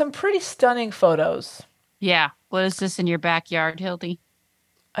some pretty stunning photos. Yeah. What is this in your backyard, Hildy?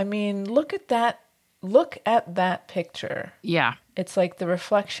 I mean, look at that. Look at that picture. Yeah. It's like the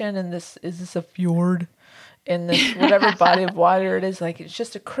reflection in this. Is this a fjord? In this whatever body of water it is, like it's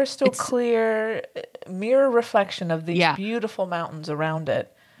just a crystal clear mirror reflection of these beautiful mountains around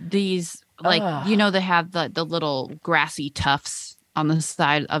it. These they have the little grassy tufts on the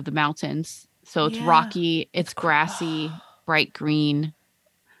side of the mountains. So it's rocky, it's grassy, bright green.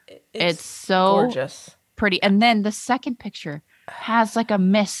 It's so gorgeous. Pretty. And then the second picture has like a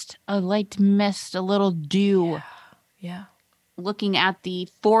mist, a light mist, a little dew. Yeah. Looking at the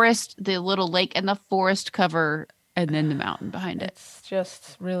forest, the little lake and the forest cover, and then the mountain behind it. It's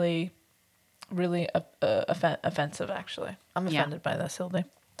just really, really offensive, actually. I'm offended by this, Hildy.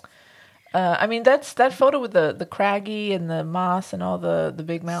 I mean, that photo with the craggy and the moss and all the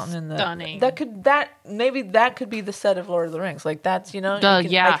big mountain and Stunning. Maybe that could be the set of Lord of the Rings. Like that's, I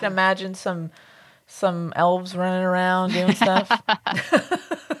can imagine some elves running around doing stuff.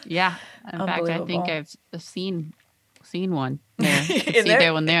 Yeah. In fact, I think I've seen one there. You can In see there?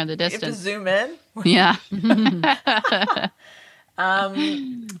 there one there in the You have to distance. zoom in. Yeah.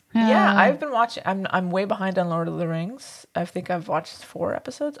 Yeah, I've been watching. I'm way behind on Lord of the Rings. I think I've watched 4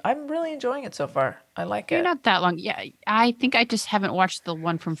 episodes. I'm really enjoying it so far. I like You're it. not that long. Yeah, I think I just haven't watched the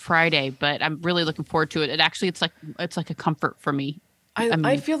one from Friday, but I'm really looking forward to it. It's like a comfort for me.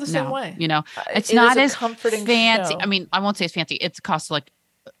 I feel the same now, way. You know, it's It is not a as comforting fancy. show. I mean, I won't say it's fancy. It's cost like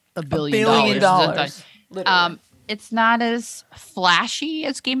 $1 $1 billion. billion. Literally. It's not as flashy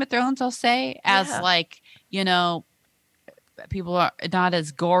as Game of Thrones, I'll say, as Yeah. like, people are not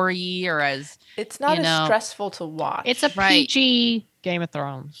as gory or as It's not you as know, stressful to watch. It's a Right. PG Game of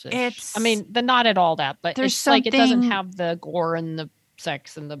Thrones. It's- I mean, the not at all that, but There's it's like it doesn't something- have the gore and the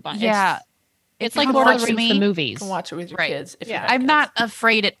sex and the Yeah. It's You like can Lord of watch the Rings, me. the You movies. can watch it with your Right. kids. If you Yeah. have I'm kids. not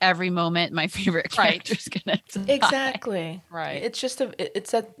afraid at every moment my favorite Right. character's gonna die. Exactly. Right. It's just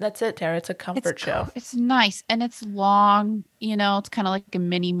that's it, Tara. It's a comfort show. It's nice and it's long. It's kind of like a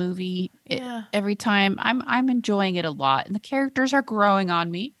mini movie. Yeah. Every time I'm enjoying it a lot, and the characters are growing on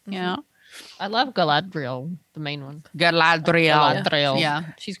me. I love Galadriel, the main one. Galadriel. Galadriel. Yeah.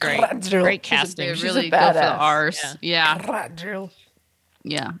 She's great. Galadriel. Great She's a casting. big- They She's a really go for the badass. R's. Yeah. Galadriel.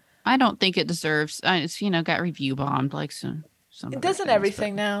 Yeah. I don't think it deserves. It's got review bombed like some. It doesn't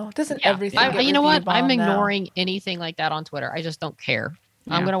everything now. Doesn't Yeah. everything? get You know review what? I'm bombed now? ignoring anything like that on Twitter. I just don't care.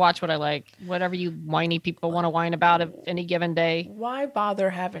 I'm Yeah. going to watch what I like. Whatever you whiny people want to whine about any given day, Why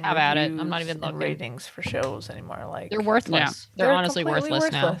bother having Have at it. I'm reviews not even and looking. ratings for shows anymore? Like they're worthless. Yeah. They're honestly completely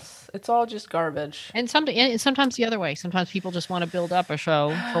worthless now. It's all just garbage. And sometimes the other way. Sometimes people just want to build up a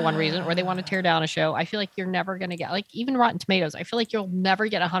show for one reason, or they want to tear down a show. I feel like you're never going to get, like, even Rotten Tomatoes. I feel like you'll never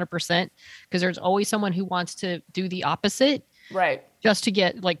get 100% because there's always someone who wants to do the opposite Right. just to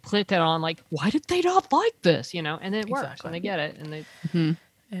get like put it on. Like, why did they not like this? And it works Exactly. and they get it. And they,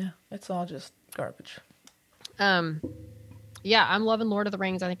 Yeah. It's all just garbage. yeah, I'm loving Lord of the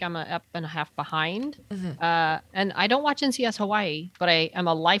Rings. I think I'm up and a half behind. And I don't watch NCIS Hawaii, but I am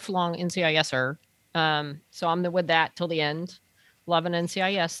a lifelong NCISer. So I'm with that till the end. Loving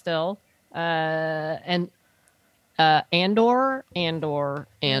NCIS still. And Andor.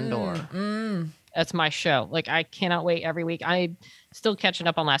 That's my show. Like, I cannot wait every week. I'm still catching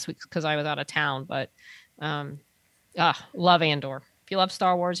up on last week's because I was out of town, but love Andor. If you love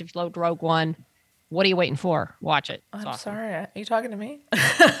Star Wars, if you love Rogue One, what are you waiting for? Watch it. It's I'm awesome. sorry. Are you talking to me?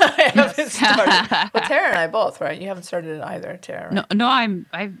 I haven't started. Well, Tara and I both, right? You haven't started it either, Tara. No,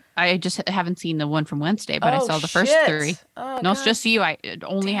 I just haven't seen the one from Wednesday, but I Oh, saw the first shit. 3. Oh, No, it's God. just you. I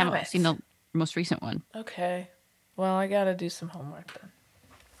only Damn haven't it. seen the most recent one. Okay. Well, I gotta do some homework then.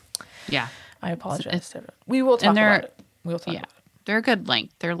 Yeah, I apologize to everyone. We will talk and they're- about it. We'll talk yeah, about it. they're a good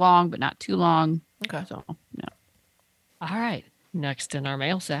length. They're long, but not too long. Okay. So yeah. All right. Next in our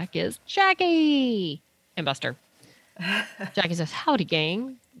mail sack is Jackie and Buster. Jackie says, "Howdy,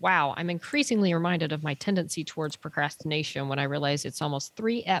 gang. Wow, I'm increasingly reminded of my tendency towards procrastination when I realize it's almost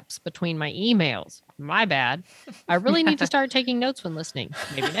 3 eps between my emails. My bad. I really need to start taking notes when listening.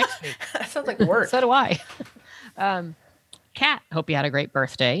 Maybe next week. That sounds like work. So do I. Kat, hope you had a great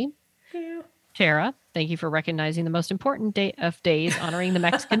birthday. Tara, thank you for recognizing the most important day of days, honoring the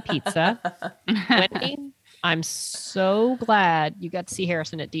Mexican pizza. Wendy, I'm so glad you got to see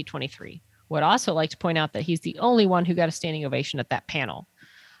Harrison at D23. Would also like to point out that he's the only one who got a standing ovation at that panel.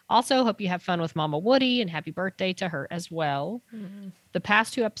 Also, hope you have fun with Mama Woody and happy birthday to her as well. The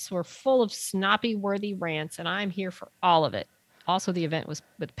past 2 episodes were full of snoppy-worthy rants, and I'm here for all of it. Also, the event with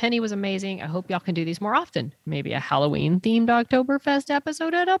Penny was amazing. I hope y'all can do these more often. Maybe a Halloween-themed Oktoberfest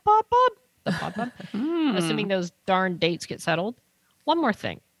episode at a pop-up. The pop-up. Assuming those darn dates get settled. One more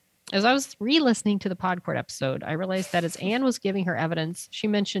thing. As I was re-listening to the Podcourt episode, I realized that as Anne was giving her evidence, she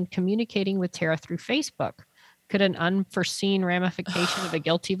mentioned communicating with Tara through Facebook. Could an unforeseen ramification of a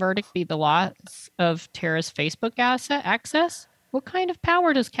guilty verdict be the loss of Tara's Facebook access? What kind of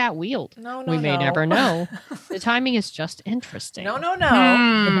power does Kat wield? No, we may no. never know. The timing is just interesting. No.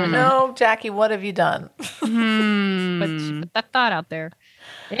 No, Jackie, what have you done? But she put that thought out there.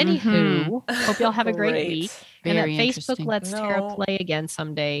 Anywho, hope y'all have a great Great. week. And that Very Facebook interesting. lets Tara No. play again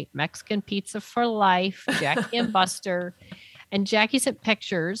someday. Mexican pizza for life. Jackie and Buster. And Jackie sent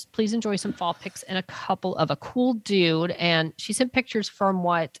pictures. Please enjoy some fall pics and a couple of a cool dude. And she sent pictures from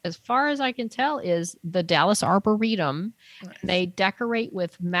what, as far as I can tell, is the Dallas Arboretum. Nice. They decorate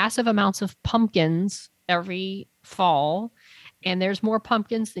with massive amounts of pumpkins every fall. And there's more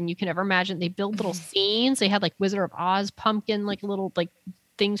pumpkins than you can ever imagine. They build little scenes. They had like Wizard of Oz pumpkin, like little like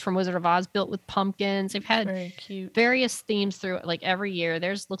things from Wizard of Oz built with pumpkins. They've had Very cute. various themes through it, like every year.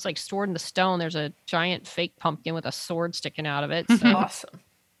 There's looks like Sword in the Stone. There's a giant fake pumpkin with a sword sticking out of it. So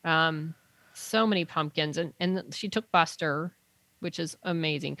Awesome. so many pumpkins. And she took Buster, which is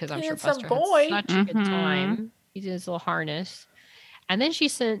amazing because I'm sure Handsome Buster boy. had such a good time. He did his little harness. And then she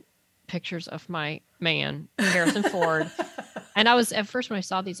sent pictures of my man, Harrison Ford. And I was at first when I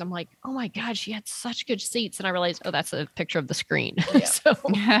saw these, I'm like, oh my God, she had such good seats. And I realized, oh, that's a picture of the screen. Yeah. So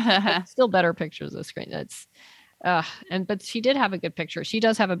still better pictures of the screen. That's but she did have a good picture. She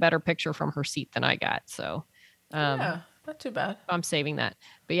does have a better picture from her seat than I got. So Yeah, not too bad. I'm saving that.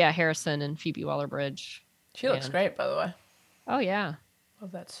 But yeah, Harrison and Phoebe Waller-Bridge. She looks And- great, by the way. Oh yeah.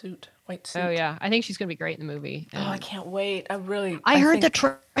 Love that suit, white suit. Oh yeah. I think she's gonna be great in the movie. Oh, I And can't wait. I heard think-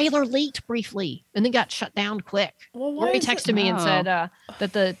 the trailer leaked briefly and then got shut down quick. Well, why Lori is it- texted me and said Oh.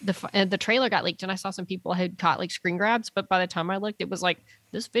 that the trailer got leaked, and I saw some people had caught like screen grabs, but by the time I looked, it was like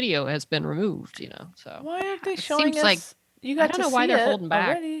this video has been removed. So Why aren't they It showing seems us? like- You got don't to know why see they're it holding back.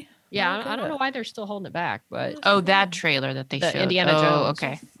 already. yeah, Okay. I don't know why they're still holding it back, but Oh, that trailer that they The showed. Indiana Oh, Jones.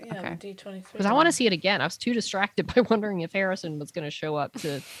 okay. Yeah, Okay. the D23. because I want to see it again. I was too distracted by wondering if Harrison was going to show up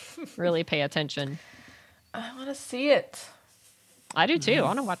to really pay attention. I want to see it. I do too. I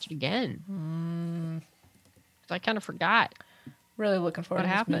want to watch it again. 'Cause I kind of forgot. Really looking forward What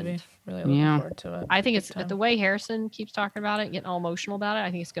to this movie. happened? Really looking Yeah. forward to it. I think Big it's time. the way Harrison keeps talking about it, getting all emotional about it.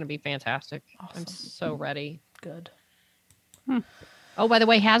 I think it's going to be fantastic. Awesome. I'm so ready. Good. Oh, by the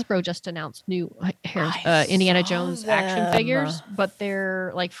way, Hasbro just announced new Indiana saw Jones action them. figures, but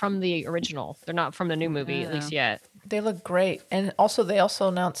they're like from the original. They're not from the new movie, at least yet. They look great, and also they also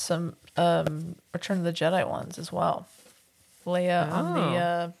announced some Return of the Jedi ones as well. Leia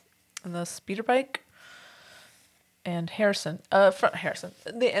on the speeder bike, and Harrison,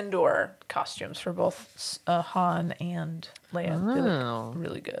 the Endor costumes for both Han and Leia. They Oh. look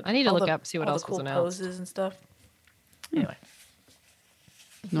really good. I need to All look the- up, see what all else the was cool announced. poses and stuff. Anyway,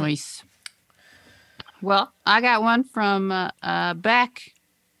 Nice. Well, I got one from Beck.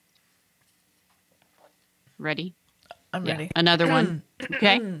 Ready? I'm Yeah. ready. Another one.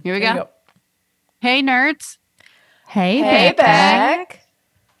 Okay, here we Here go. you go. Hey, nerds. Hey, Beck.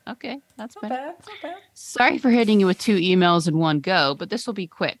 Okay, that's Not better. bad. Not bad. Sorry for hitting you with 2 emails in one go, but this will be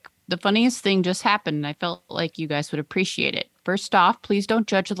quick. The funniest thing just happened, and I felt like you guys would appreciate it. First off, please don't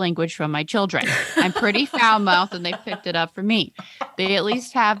judge the language from my children. I'm pretty foul-mouthed, and they've picked it up from me. They at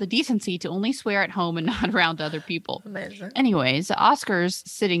least have the decency to only swear at home and not around other people. Amazing. Anyways, Oscar's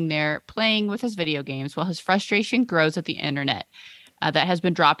sitting there playing with his video games while his frustration grows at the internet that has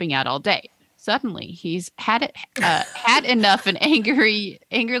been dropping out all day. Suddenly, he's had enough and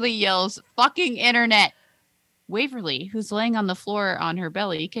angrily yells, "Fucking internet!" Waverly, who's laying on the floor on her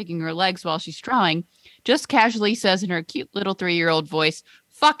belly, kicking her legs while she's drawing, just casually says in her cute little 3-year-old voice,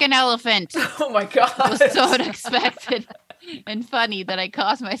 "Fucking elephant!" Oh my god. It was so unexpected and funny that I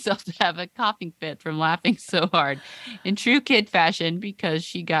caused myself to have a coughing fit from laughing so hard. In true kid fashion, because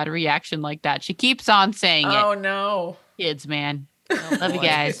she got a reaction like that. She keeps on saying Oh it. no. Kids, man. Oh, Love you boy.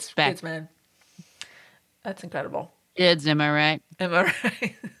 guys. Kids, Back. kids, man. That's incredible. Kids, am I right? Am I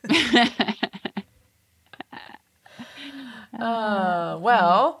right?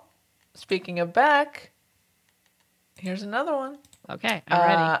 Well, speaking of Beck, here's another one. Okay, I'm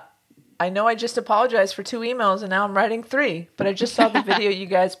ready. I know I just apologized for 2 emails and now I'm writing 3, but I just saw the video you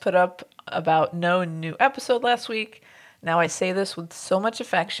guys put up about no new episode last week. Now I say this with so much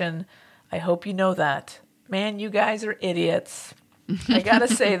affection. I hope you know that. Man, you guys are idiots. I gotta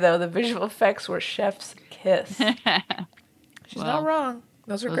say though, the visual effects were chef's kiss. She's Well, not wrong.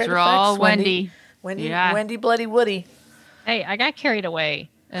 Those are Those great are effects. all Wendy. Wendy, Yeah. Wendy Bloody Woody. Hey, I got carried away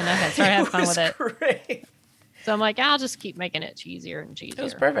and I had started having fun with it. Great. So I'm like, I'll just keep making it cheesier and cheesier. It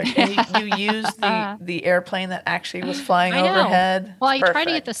was perfect. And you used the airplane that actually was flying I know. overhead. Well, I It's tried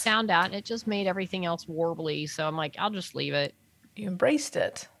to get the perfect. sound out and it just made everything else warbly. So I'm like, I'll just leave it. You embraced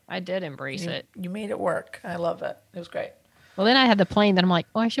it. I did embrace it. You made it work. I love it. It was great. Well, then I had the plane. Then I'm like,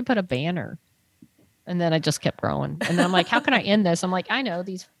 oh, I should put a banner. And then I just kept growing. And then I'm like, how can I end this? I'm like, I know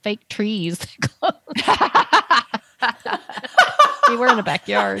these fake trees. We were in a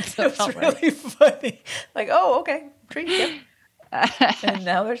backyard, so It it was felt right. really funny. Like, oh, okay, trees. Yep. And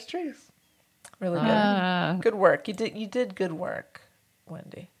now there's trees. Really good. Good work. You did good work,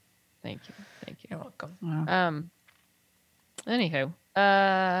 Wendy. Thank you. Thank you. You're welcome. Anywho.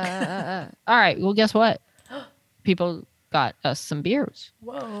 All right. Well, guess what? People got us some beers.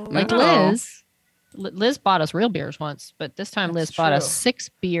 Whoa. Like Oh. Liz. Liz bought us real beers once, but this time That's Liz bought us true. 6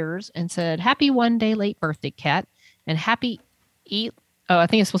 beers and said, "Happy 1 day late birthday, Cat," and happy eat. Oh, I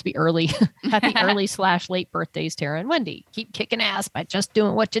think it's supposed to be early. Happy early/late birthdays, Tara and Wendy. Keep kicking ass by just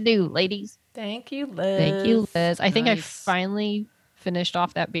doing what you do, ladies. Thank you, Liz. Thank you, Liz. I think I Nice. finally finished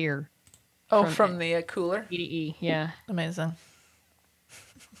off that beer. Oh, from from the cooler. EDE. Yeah. Amazing.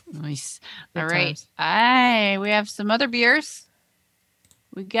 Nice. Good All right. times. Aye, we have some other beers.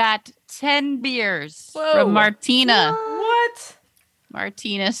 We got 10 beers Whoa. from Martina. What?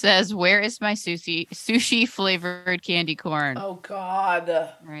 Martina says, "Where is my sushi flavored candy corn?" Oh God.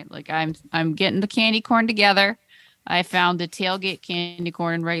 Right, like I'm getting the candy corn together. I found the tailgate candy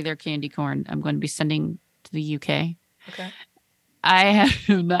corn and regular candy corn. I'm going to be sending to the UK. Okay. I have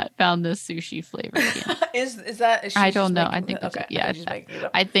not found the sushi flavor candy. Is she I just don't know. I making think the- okay. yeah. She's making it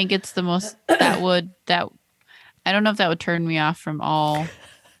up. I think it's the most that I don't know if that would turn me off from all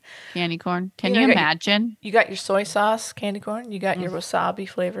candy corn. Can You you know, imagine? You got your soy sauce candy corn. You got your wasabi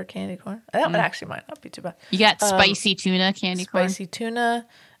flavored candy corn. That one actually might not be too bad. You got spicy tuna candy corn. Spicy tuna,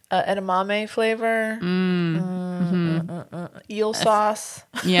 edamame flavor, eel sauce.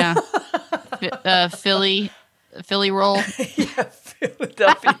 Yeah. Philly roll. Yeah,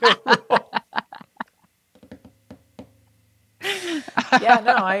 Philadelphia roll. Yeah,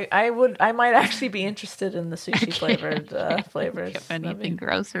 no, I might actually be interested in the sushi flavored flavors. If anything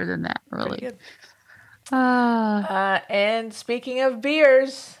grosser than that, Pretty really. good. Ah. And speaking of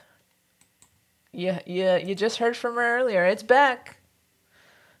beers, you just heard from her earlier. It's Beck.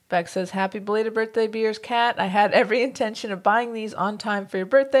 Beck says, "Happy belated birthday, Beers Cat. I had every intention of buying these on time for your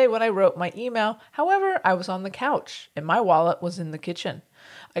birthday when I wrote my email. However, I was on the couch and my wallet was in the kitchen.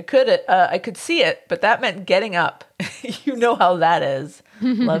 I could see it, but that meant getting up. You know how that is.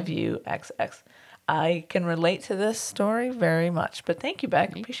 Love you, XX." I can relate to this story very much. But thank you,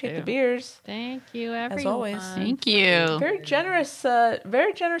 Beck. Appreciate the beers. Thank you, everyone. As always. Thank you. Very generous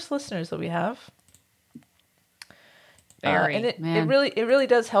listeners that we have. Very. And it man. really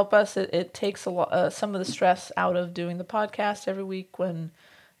does help us. It takes a lot some of the stress out of doing the podcast every week when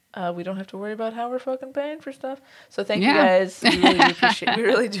we don't have to worry about how we're fucking paying for stuff. So thank you Yeah. guys. We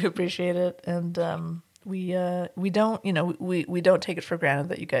really do appreciate it, and we don't we don't take it for granted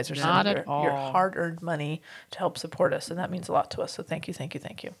that you guys are Not sending at your all. hard-earned money to help support us, and that means a lot to us. So thank you.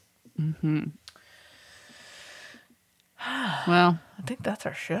 Well, I think that's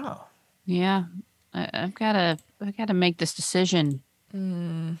our show. yeah. I've got to make this decision.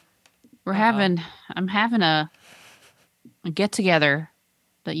 I'm having a get together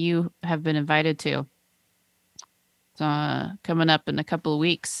that you have been invited to. It's coming up in a couple of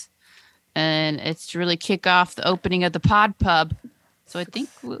weeks, and it's to really kick off the opening of the Pod Pub. So I think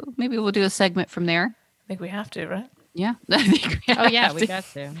maybe we'll do a segment from there. I think we have to, right? Yeah. I think we Oh yeah, have we to. got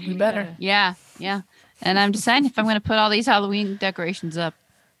to. We better. Yeah. And I'm deciding if I'm going to put all these Halloween decorations up,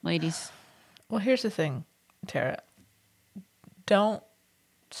 ladies. Well, here's the thing, Tara. Don't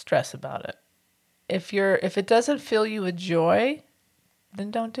stress about it. If it doesn't fill you with joy,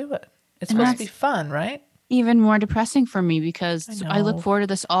 then don't do it. It's And supposed to be that's- fun, right? Even more depressing for me because I I look know. forward to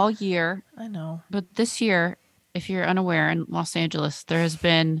this all year. I know. But this year, if you're unaware, in Los Angeles, there has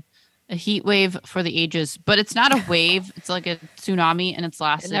been a heat wave for the ages. But it's not a wave; it's like a tsunami, and it's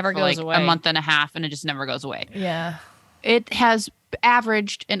lasted never for goes like away. a month and a half, and it just never goes away. Yeah. It has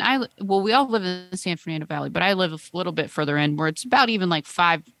averaged, and we all live in the San Fernando Valley, but I live a little bit further in, where it's about even like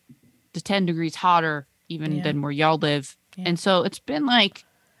 5 to 10 degrees hotter even Yeah. than where y'all live, Yeah. and so it's been like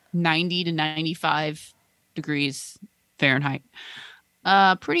 90 to 95 degrees Fahrenheit.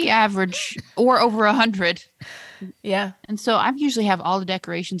 Pretty average, or over 100. Yeah. And so I usually have all the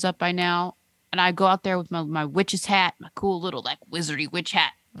decorations up by now. And I go out there with my witch's hat, my cool little like wizardy witch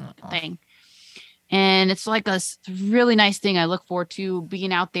hat thing. And it's like really nice thing. I look forward to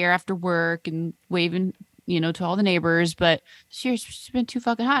being out there after work and waving, to all the neighbors. But this year's just been too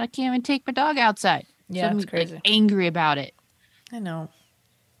fucking hot. I can't even take my dog outside. Yeah, I'm it's crazy. like, angry about it. I know.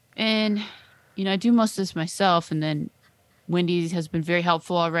 And, I do most of this myself. And then Wendy's has been very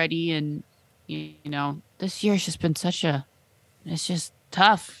helpful already. And, this year's just been it's just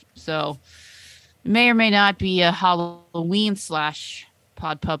tough. So it may or may not be a Halloween /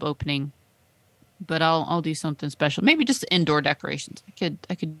 Pod Pub opening, but I'll do something special. Maybe just indoor decorations.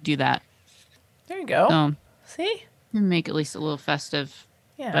 I could do that. There you go. So See? make it at least a little festive.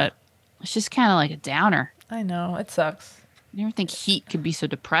 Yeah. But it's just kind of like a downer. I know. It sucks. I never think heat could be so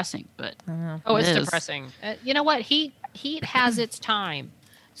depressing, but Oh, It it's is. depressing. You know what? Heat has its time.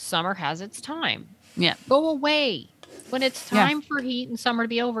 Summer has its time. yeah. Go away. When it's Yeah. time for heat and summer to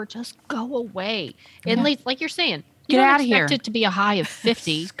be over, just go away. At Yeah. least, like you're saying, you Get don't outta expect here. it to be a high of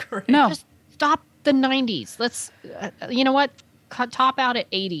 50. It's great. No. Just stop the 90s. Let's, you know what? Top out at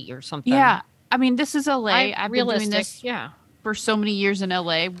 80 or something. Yeah. I mean, this is LA. I've been doing realistic. this Yeah. for so many years in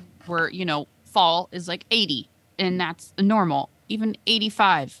LA where, fall is like 80 and that's normal, even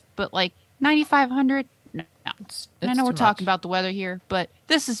 85, but like 9,500. No. It's I know we're too talking much. about the weather here, but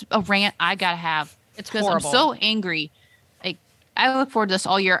this is a rant I got to have. It's because I'm horrible. so angry. Like, I look forward to this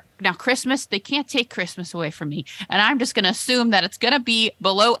all year. Now, Christmas, they can't take Christmas away from me. And I'm just going to assume that it's going to be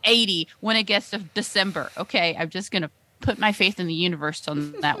below 80 when it gets to December. Okay. I'm just going to put my faith in the universe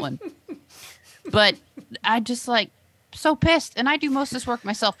on that one. But I just like so pissed, and I do most of this work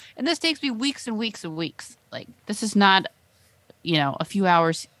myself, and this takes me weeks and weeks and weeks. Like this is not, a few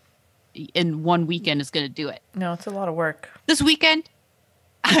hours in one weekend is going to do it. No, it's a lot of work. This weekend,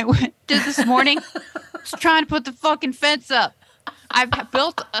 did this morning, was trying to put the fucking fence up. I've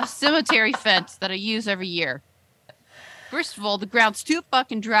built a cemetery fence that I use every year. First of all, the ground's too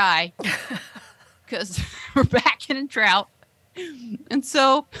fucking dry because we're back in drought. And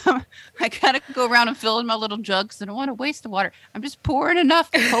so I gotta go around and fill in my little jugs. I don't want to waste the water. I'm just pouring enough,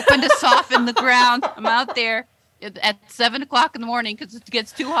 hoping to soften the ground. I'm out there at 7 o'clock in the morning because it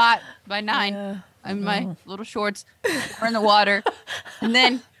gets too hot by 9. Yeah. I'm in my little shorts, pouring the water, and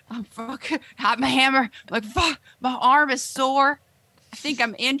then I'm fucking have my hammer. Like fuck, my arm is sore. I think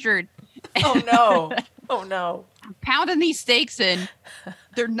I'm injured. Oh no! Oh no! I'm pounding these stakes in.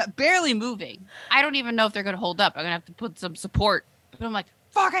 They're barely moving. I don't even know if they're going to hold up. I'm going to have to put some support. But I'm like,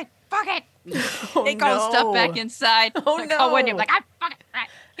 fuck it. Oh, Take all the stuff back inside. Oh, like, no. When you're like, fuck it.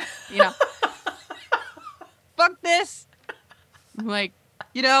 Right. Fuck this. I'm like,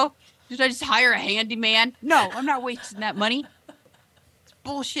 should I just hire a handyman? No, I'm not wasting that money. It's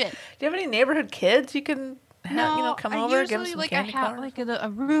bullshit. Do you have any neighborhood kids you can have, come over, give them some candy have corn? like a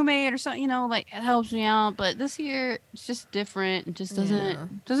roommate or something, it helps me out. But this year it's just different. It just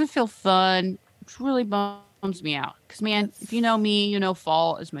doesn't feel fun. It really bums me out. Because man, if you know me,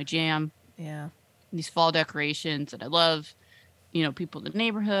 fall is my jam. Yeah. These fall decorations, and I love, people in the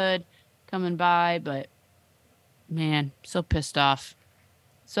neighborhood coming by. But man, so pissed off.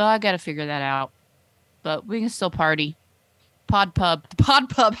 So I got to figure that out. But we can still party. The Pod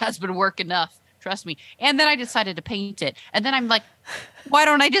Pub has been work enough. Trust me. And then I decided to paint it. And then I'm like, why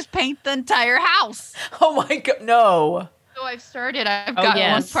don't I just paint the entire house? Oh my god, no. So I've started. I've got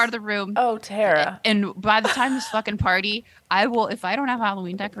one part of the room. Oh, Tara. And by the time this fucking party, I will, if I don't have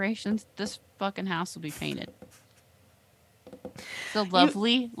Halloween decorations, this fucking house will be painted. It's a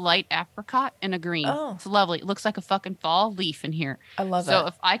lovely light apricot and a green. Oh. It's lovely. It looks like a fucking fall leaf in here. I love it. So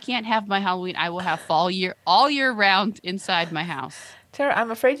if I can't have my Halloween, I will have fall all year round inside my house. Tara,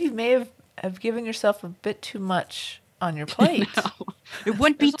 I'm afraid you may have given yourself a bit too much on your plate. No, it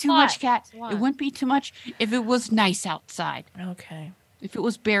wouldn't be There's a too lot. much, Kat. There's a lot. It wouldn't be too much if it was nice outside. Okay. If it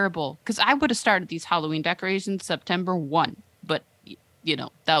was bearable. Because I would have started these Halloween decorations September 1. But,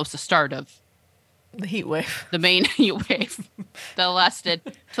 that was the start of The heat wave. the main heat wave that lasted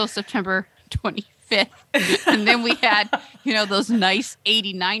till September 25th. And then we had, those nice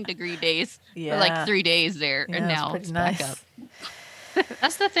 89-degree days for like 3 days there. Yeah, and it's now pretty it's nice. back up.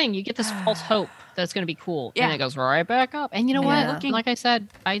 That's the thing. You get this false hope that it's going to be cool. Yeah. And it goes right back up. And you know Yeah. what? Like I said,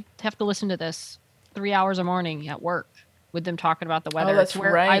 I have to listen to this 3 hours a morning at work with them talking about the weather. that's It's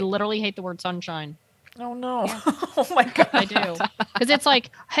where right. I literally hate the word sunshine. Oh no. Oh my god. I do. Because it's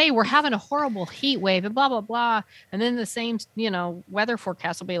like, hey, we're having a horrible heat wave and blah, blah, blah. And then the same, weather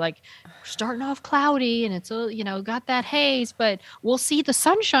forecast will be like, we're starting off cloudy and it's, got that haze, but we'll see the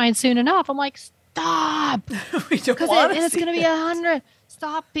sunshine soon enough. I'm like, stop. We don't Because want it's going to be 100.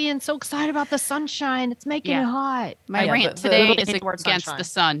 Stop being so excited about the sunshine. It's making Yeah. it hot. My Yeah, rant but today literally is hate the word against sunshine. the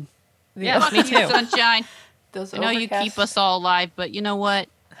sun. Yes, Fuck me you, too. sunshine. Those I know you overcast- keep us all alive, but you know what?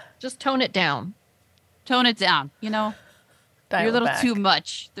 Just tone it down. Tone it down. dial You're a it little back. too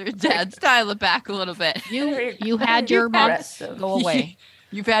much. Dial it back a little bit. You had your months. aggressive. Go away.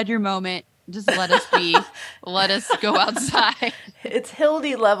 You've had your moment. Just let us be. Let us go outside. It's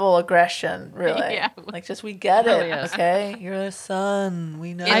Hildy level aggression, really. Yeah. Like just we get Really it, is. okay? You're a son.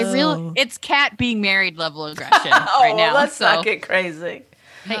 We know. I really- It's Kat being married level aggression Oh, right now. let's so not get crazy.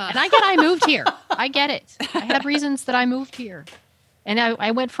 Hey, and I moved here. I get it. I had reasons that I moved here. And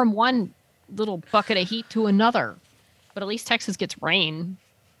I went from one little bucket of heat to another. But at least Texas gets rain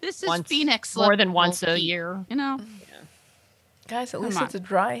this is once, Phoenix more than level once a heat, year. Guys, at Come least on. it's a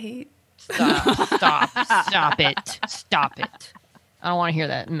dry heat. Stop it. Stop it. I don't want to hear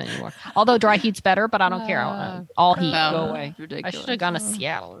that anymore. Although dry heat's better, but I don't care. All heat, No, go away. it's ridiculous. I should have gone to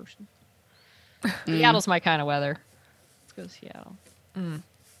Seattle or something. Seattle's my kind of weather. Let's go to Seattle.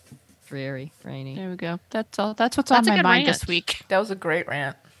 Dreary, rainy. There we go. That's all. That's what's That's a on my good mind rant. this week. That was a great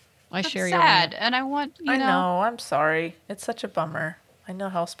rant. I That's share your sad, rant. and I want I know. I'm sorry. It's such a bummer. I know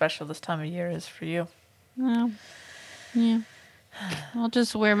how special this time of year is for you. Well, yeah. I'll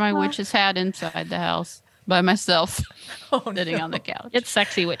just wear my witch's hat inside the house by myself, Oh, sitting no. on the couch. Get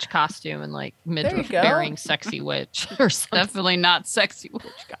sexy witch costume and like you midriff go. bearing sexy witch or something. Definitely not sexy witch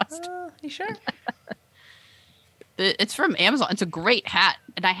costume. You sure? It's from Amazon. It's a great hat,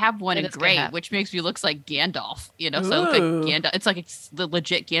 and I have one It in is a good gray, hat. which makes me look like Gandalf. You know, so I look like Ooh. Gandalf. It's like it's the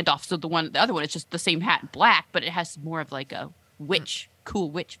legit Gandalf. So the other one, it's just the same hat in black, but it has more of like a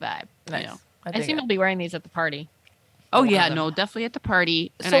cool witch vibe. Nice. You know? I I dig seem it. to be wearing these at the party. Oh One of yeah, them. no, definitely at the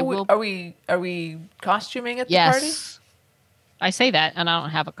party. And So I will. are we costuming at the Yes. party? I say that, and I don't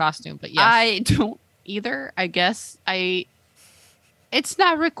have a costume, but yes. I don't either. I guess it's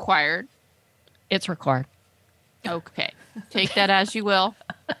not required. It's required. Okay, take that as you will.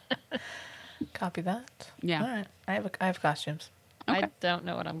 Copy that. Yeah. All right. I have costumes. Okay. I don't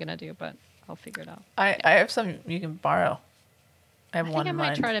know what I'm going to do, but I'll figure it out. I have some you can borrow. I have I one think I in might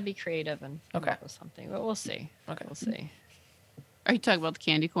mind. try to be creative and come Okay. up with something, but we'll see. Okay. We'll see. Are you talking about the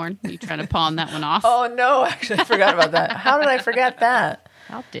candy corn? Are you trying to pawn that one off? Oh no, actually I forgot about that. How did I forget that?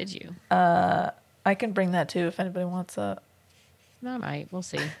 How did you? I can bring that too if anybody wants a. I might. We'll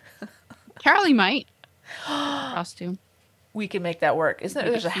see. Charlie might. Costume. We can make that work. Isn't Like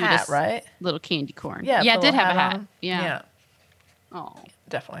there? There's a a hat, cutest right? Little candy corn. Yeah. Yeah, put it did little have a hat. on. Yeah. Oh.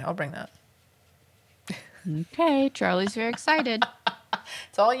 Definitely. I'll bring that. Okay. Charlie's very excited.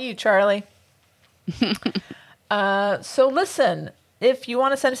 It's all you, Charlie. So listen, if you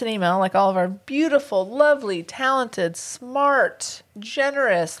want to send us an email, like all of our beautiful, lovely, talented, smart,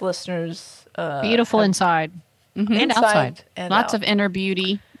 generous listeners, Beautiful inside and outside. and Lots out. of inner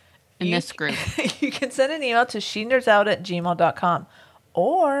beauty in You- this group. You can send an email to shenerds@gmail.com,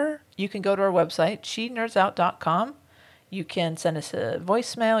 or you can go to our website, shenerds.com. You can send us a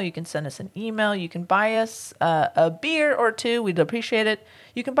voicemail. You can send us an email. You can buy us a beer or two. We'd appreciate it.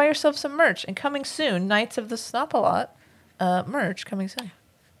 You can buy yourself some merch. And coming soon, Knights of the Snop-a-Lot merch coming soon.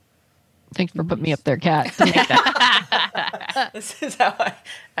 Thanks for putting me up there, Kat. to make that. This is how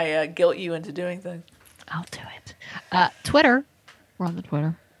I guilt you into doing things. I'll do it. Twitter. We're on the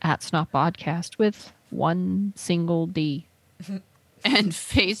Twitter at Snop Podcast with one single D. And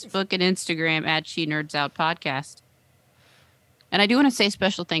Facebook and Instagram at She Nerds Out Podcast. And I do want to say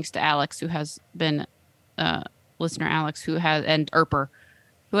special thanks to Alex, who has been, listener Alex, and Erper,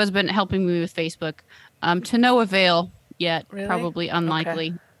 who has been helping me with Facebook. To no avail yet, Really? probably unlikely.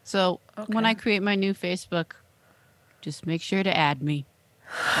 Okay. So when I Okay. create my new Facebook, just make sure to add me.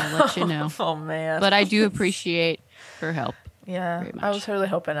 I'll let you know. Oh, man. But I do appreciate her help. yeah, very I much. was really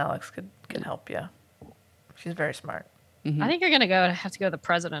hoping Alex could help you. She's very smart. I think you're going to have to go to the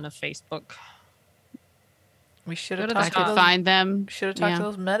president of Facebook. We should Go have to the I talked top. to could those find them. should have talked to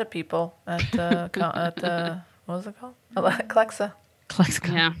those meta people at what was it called? Alexa.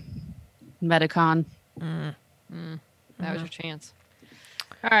 Yeah. Metacon. That was your chance.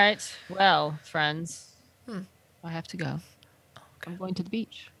 All right. Well, friends, I have to go. I'm going to the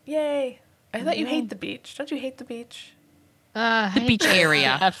beach. Yay! I thought you hate the beach. Don't you hate the beach? I hate beach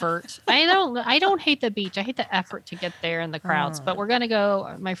area. effort. I don't hate the beach. I hate the effort to get there and the crowds. But we're gonna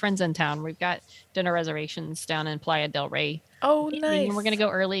go. My friend's in town. We've got dinner reservations down in Playa del Rey. Oh, evening, nice. And we're gonna go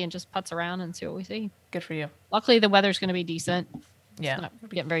early and just putz around and see what we see. Good for you. Luckily, the weather's gonna be decent. Yeah, It's not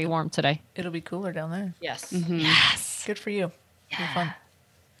getting very warm today. it'll be cooler down there. Yes. Mm-hmm. Yes. Good for you. It'll be fun.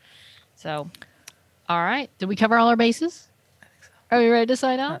 So, all right. Did we cover all our bases? Are we ready to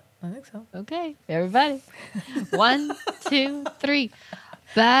sign out? I think so. Okay, everybody. 1, 2, 3.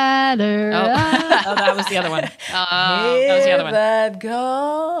 Batter. Oh. Oh, that was the other one. That was the other one. That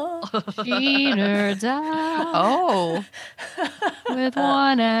go. She nerds out Oh. with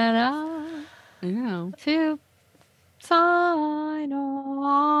one and a Yeah. to sign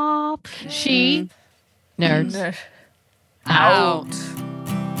off. She nerds Nerd. out.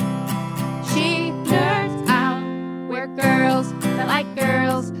 She nerds out. We're girls that like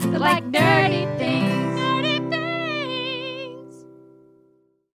nerdy things.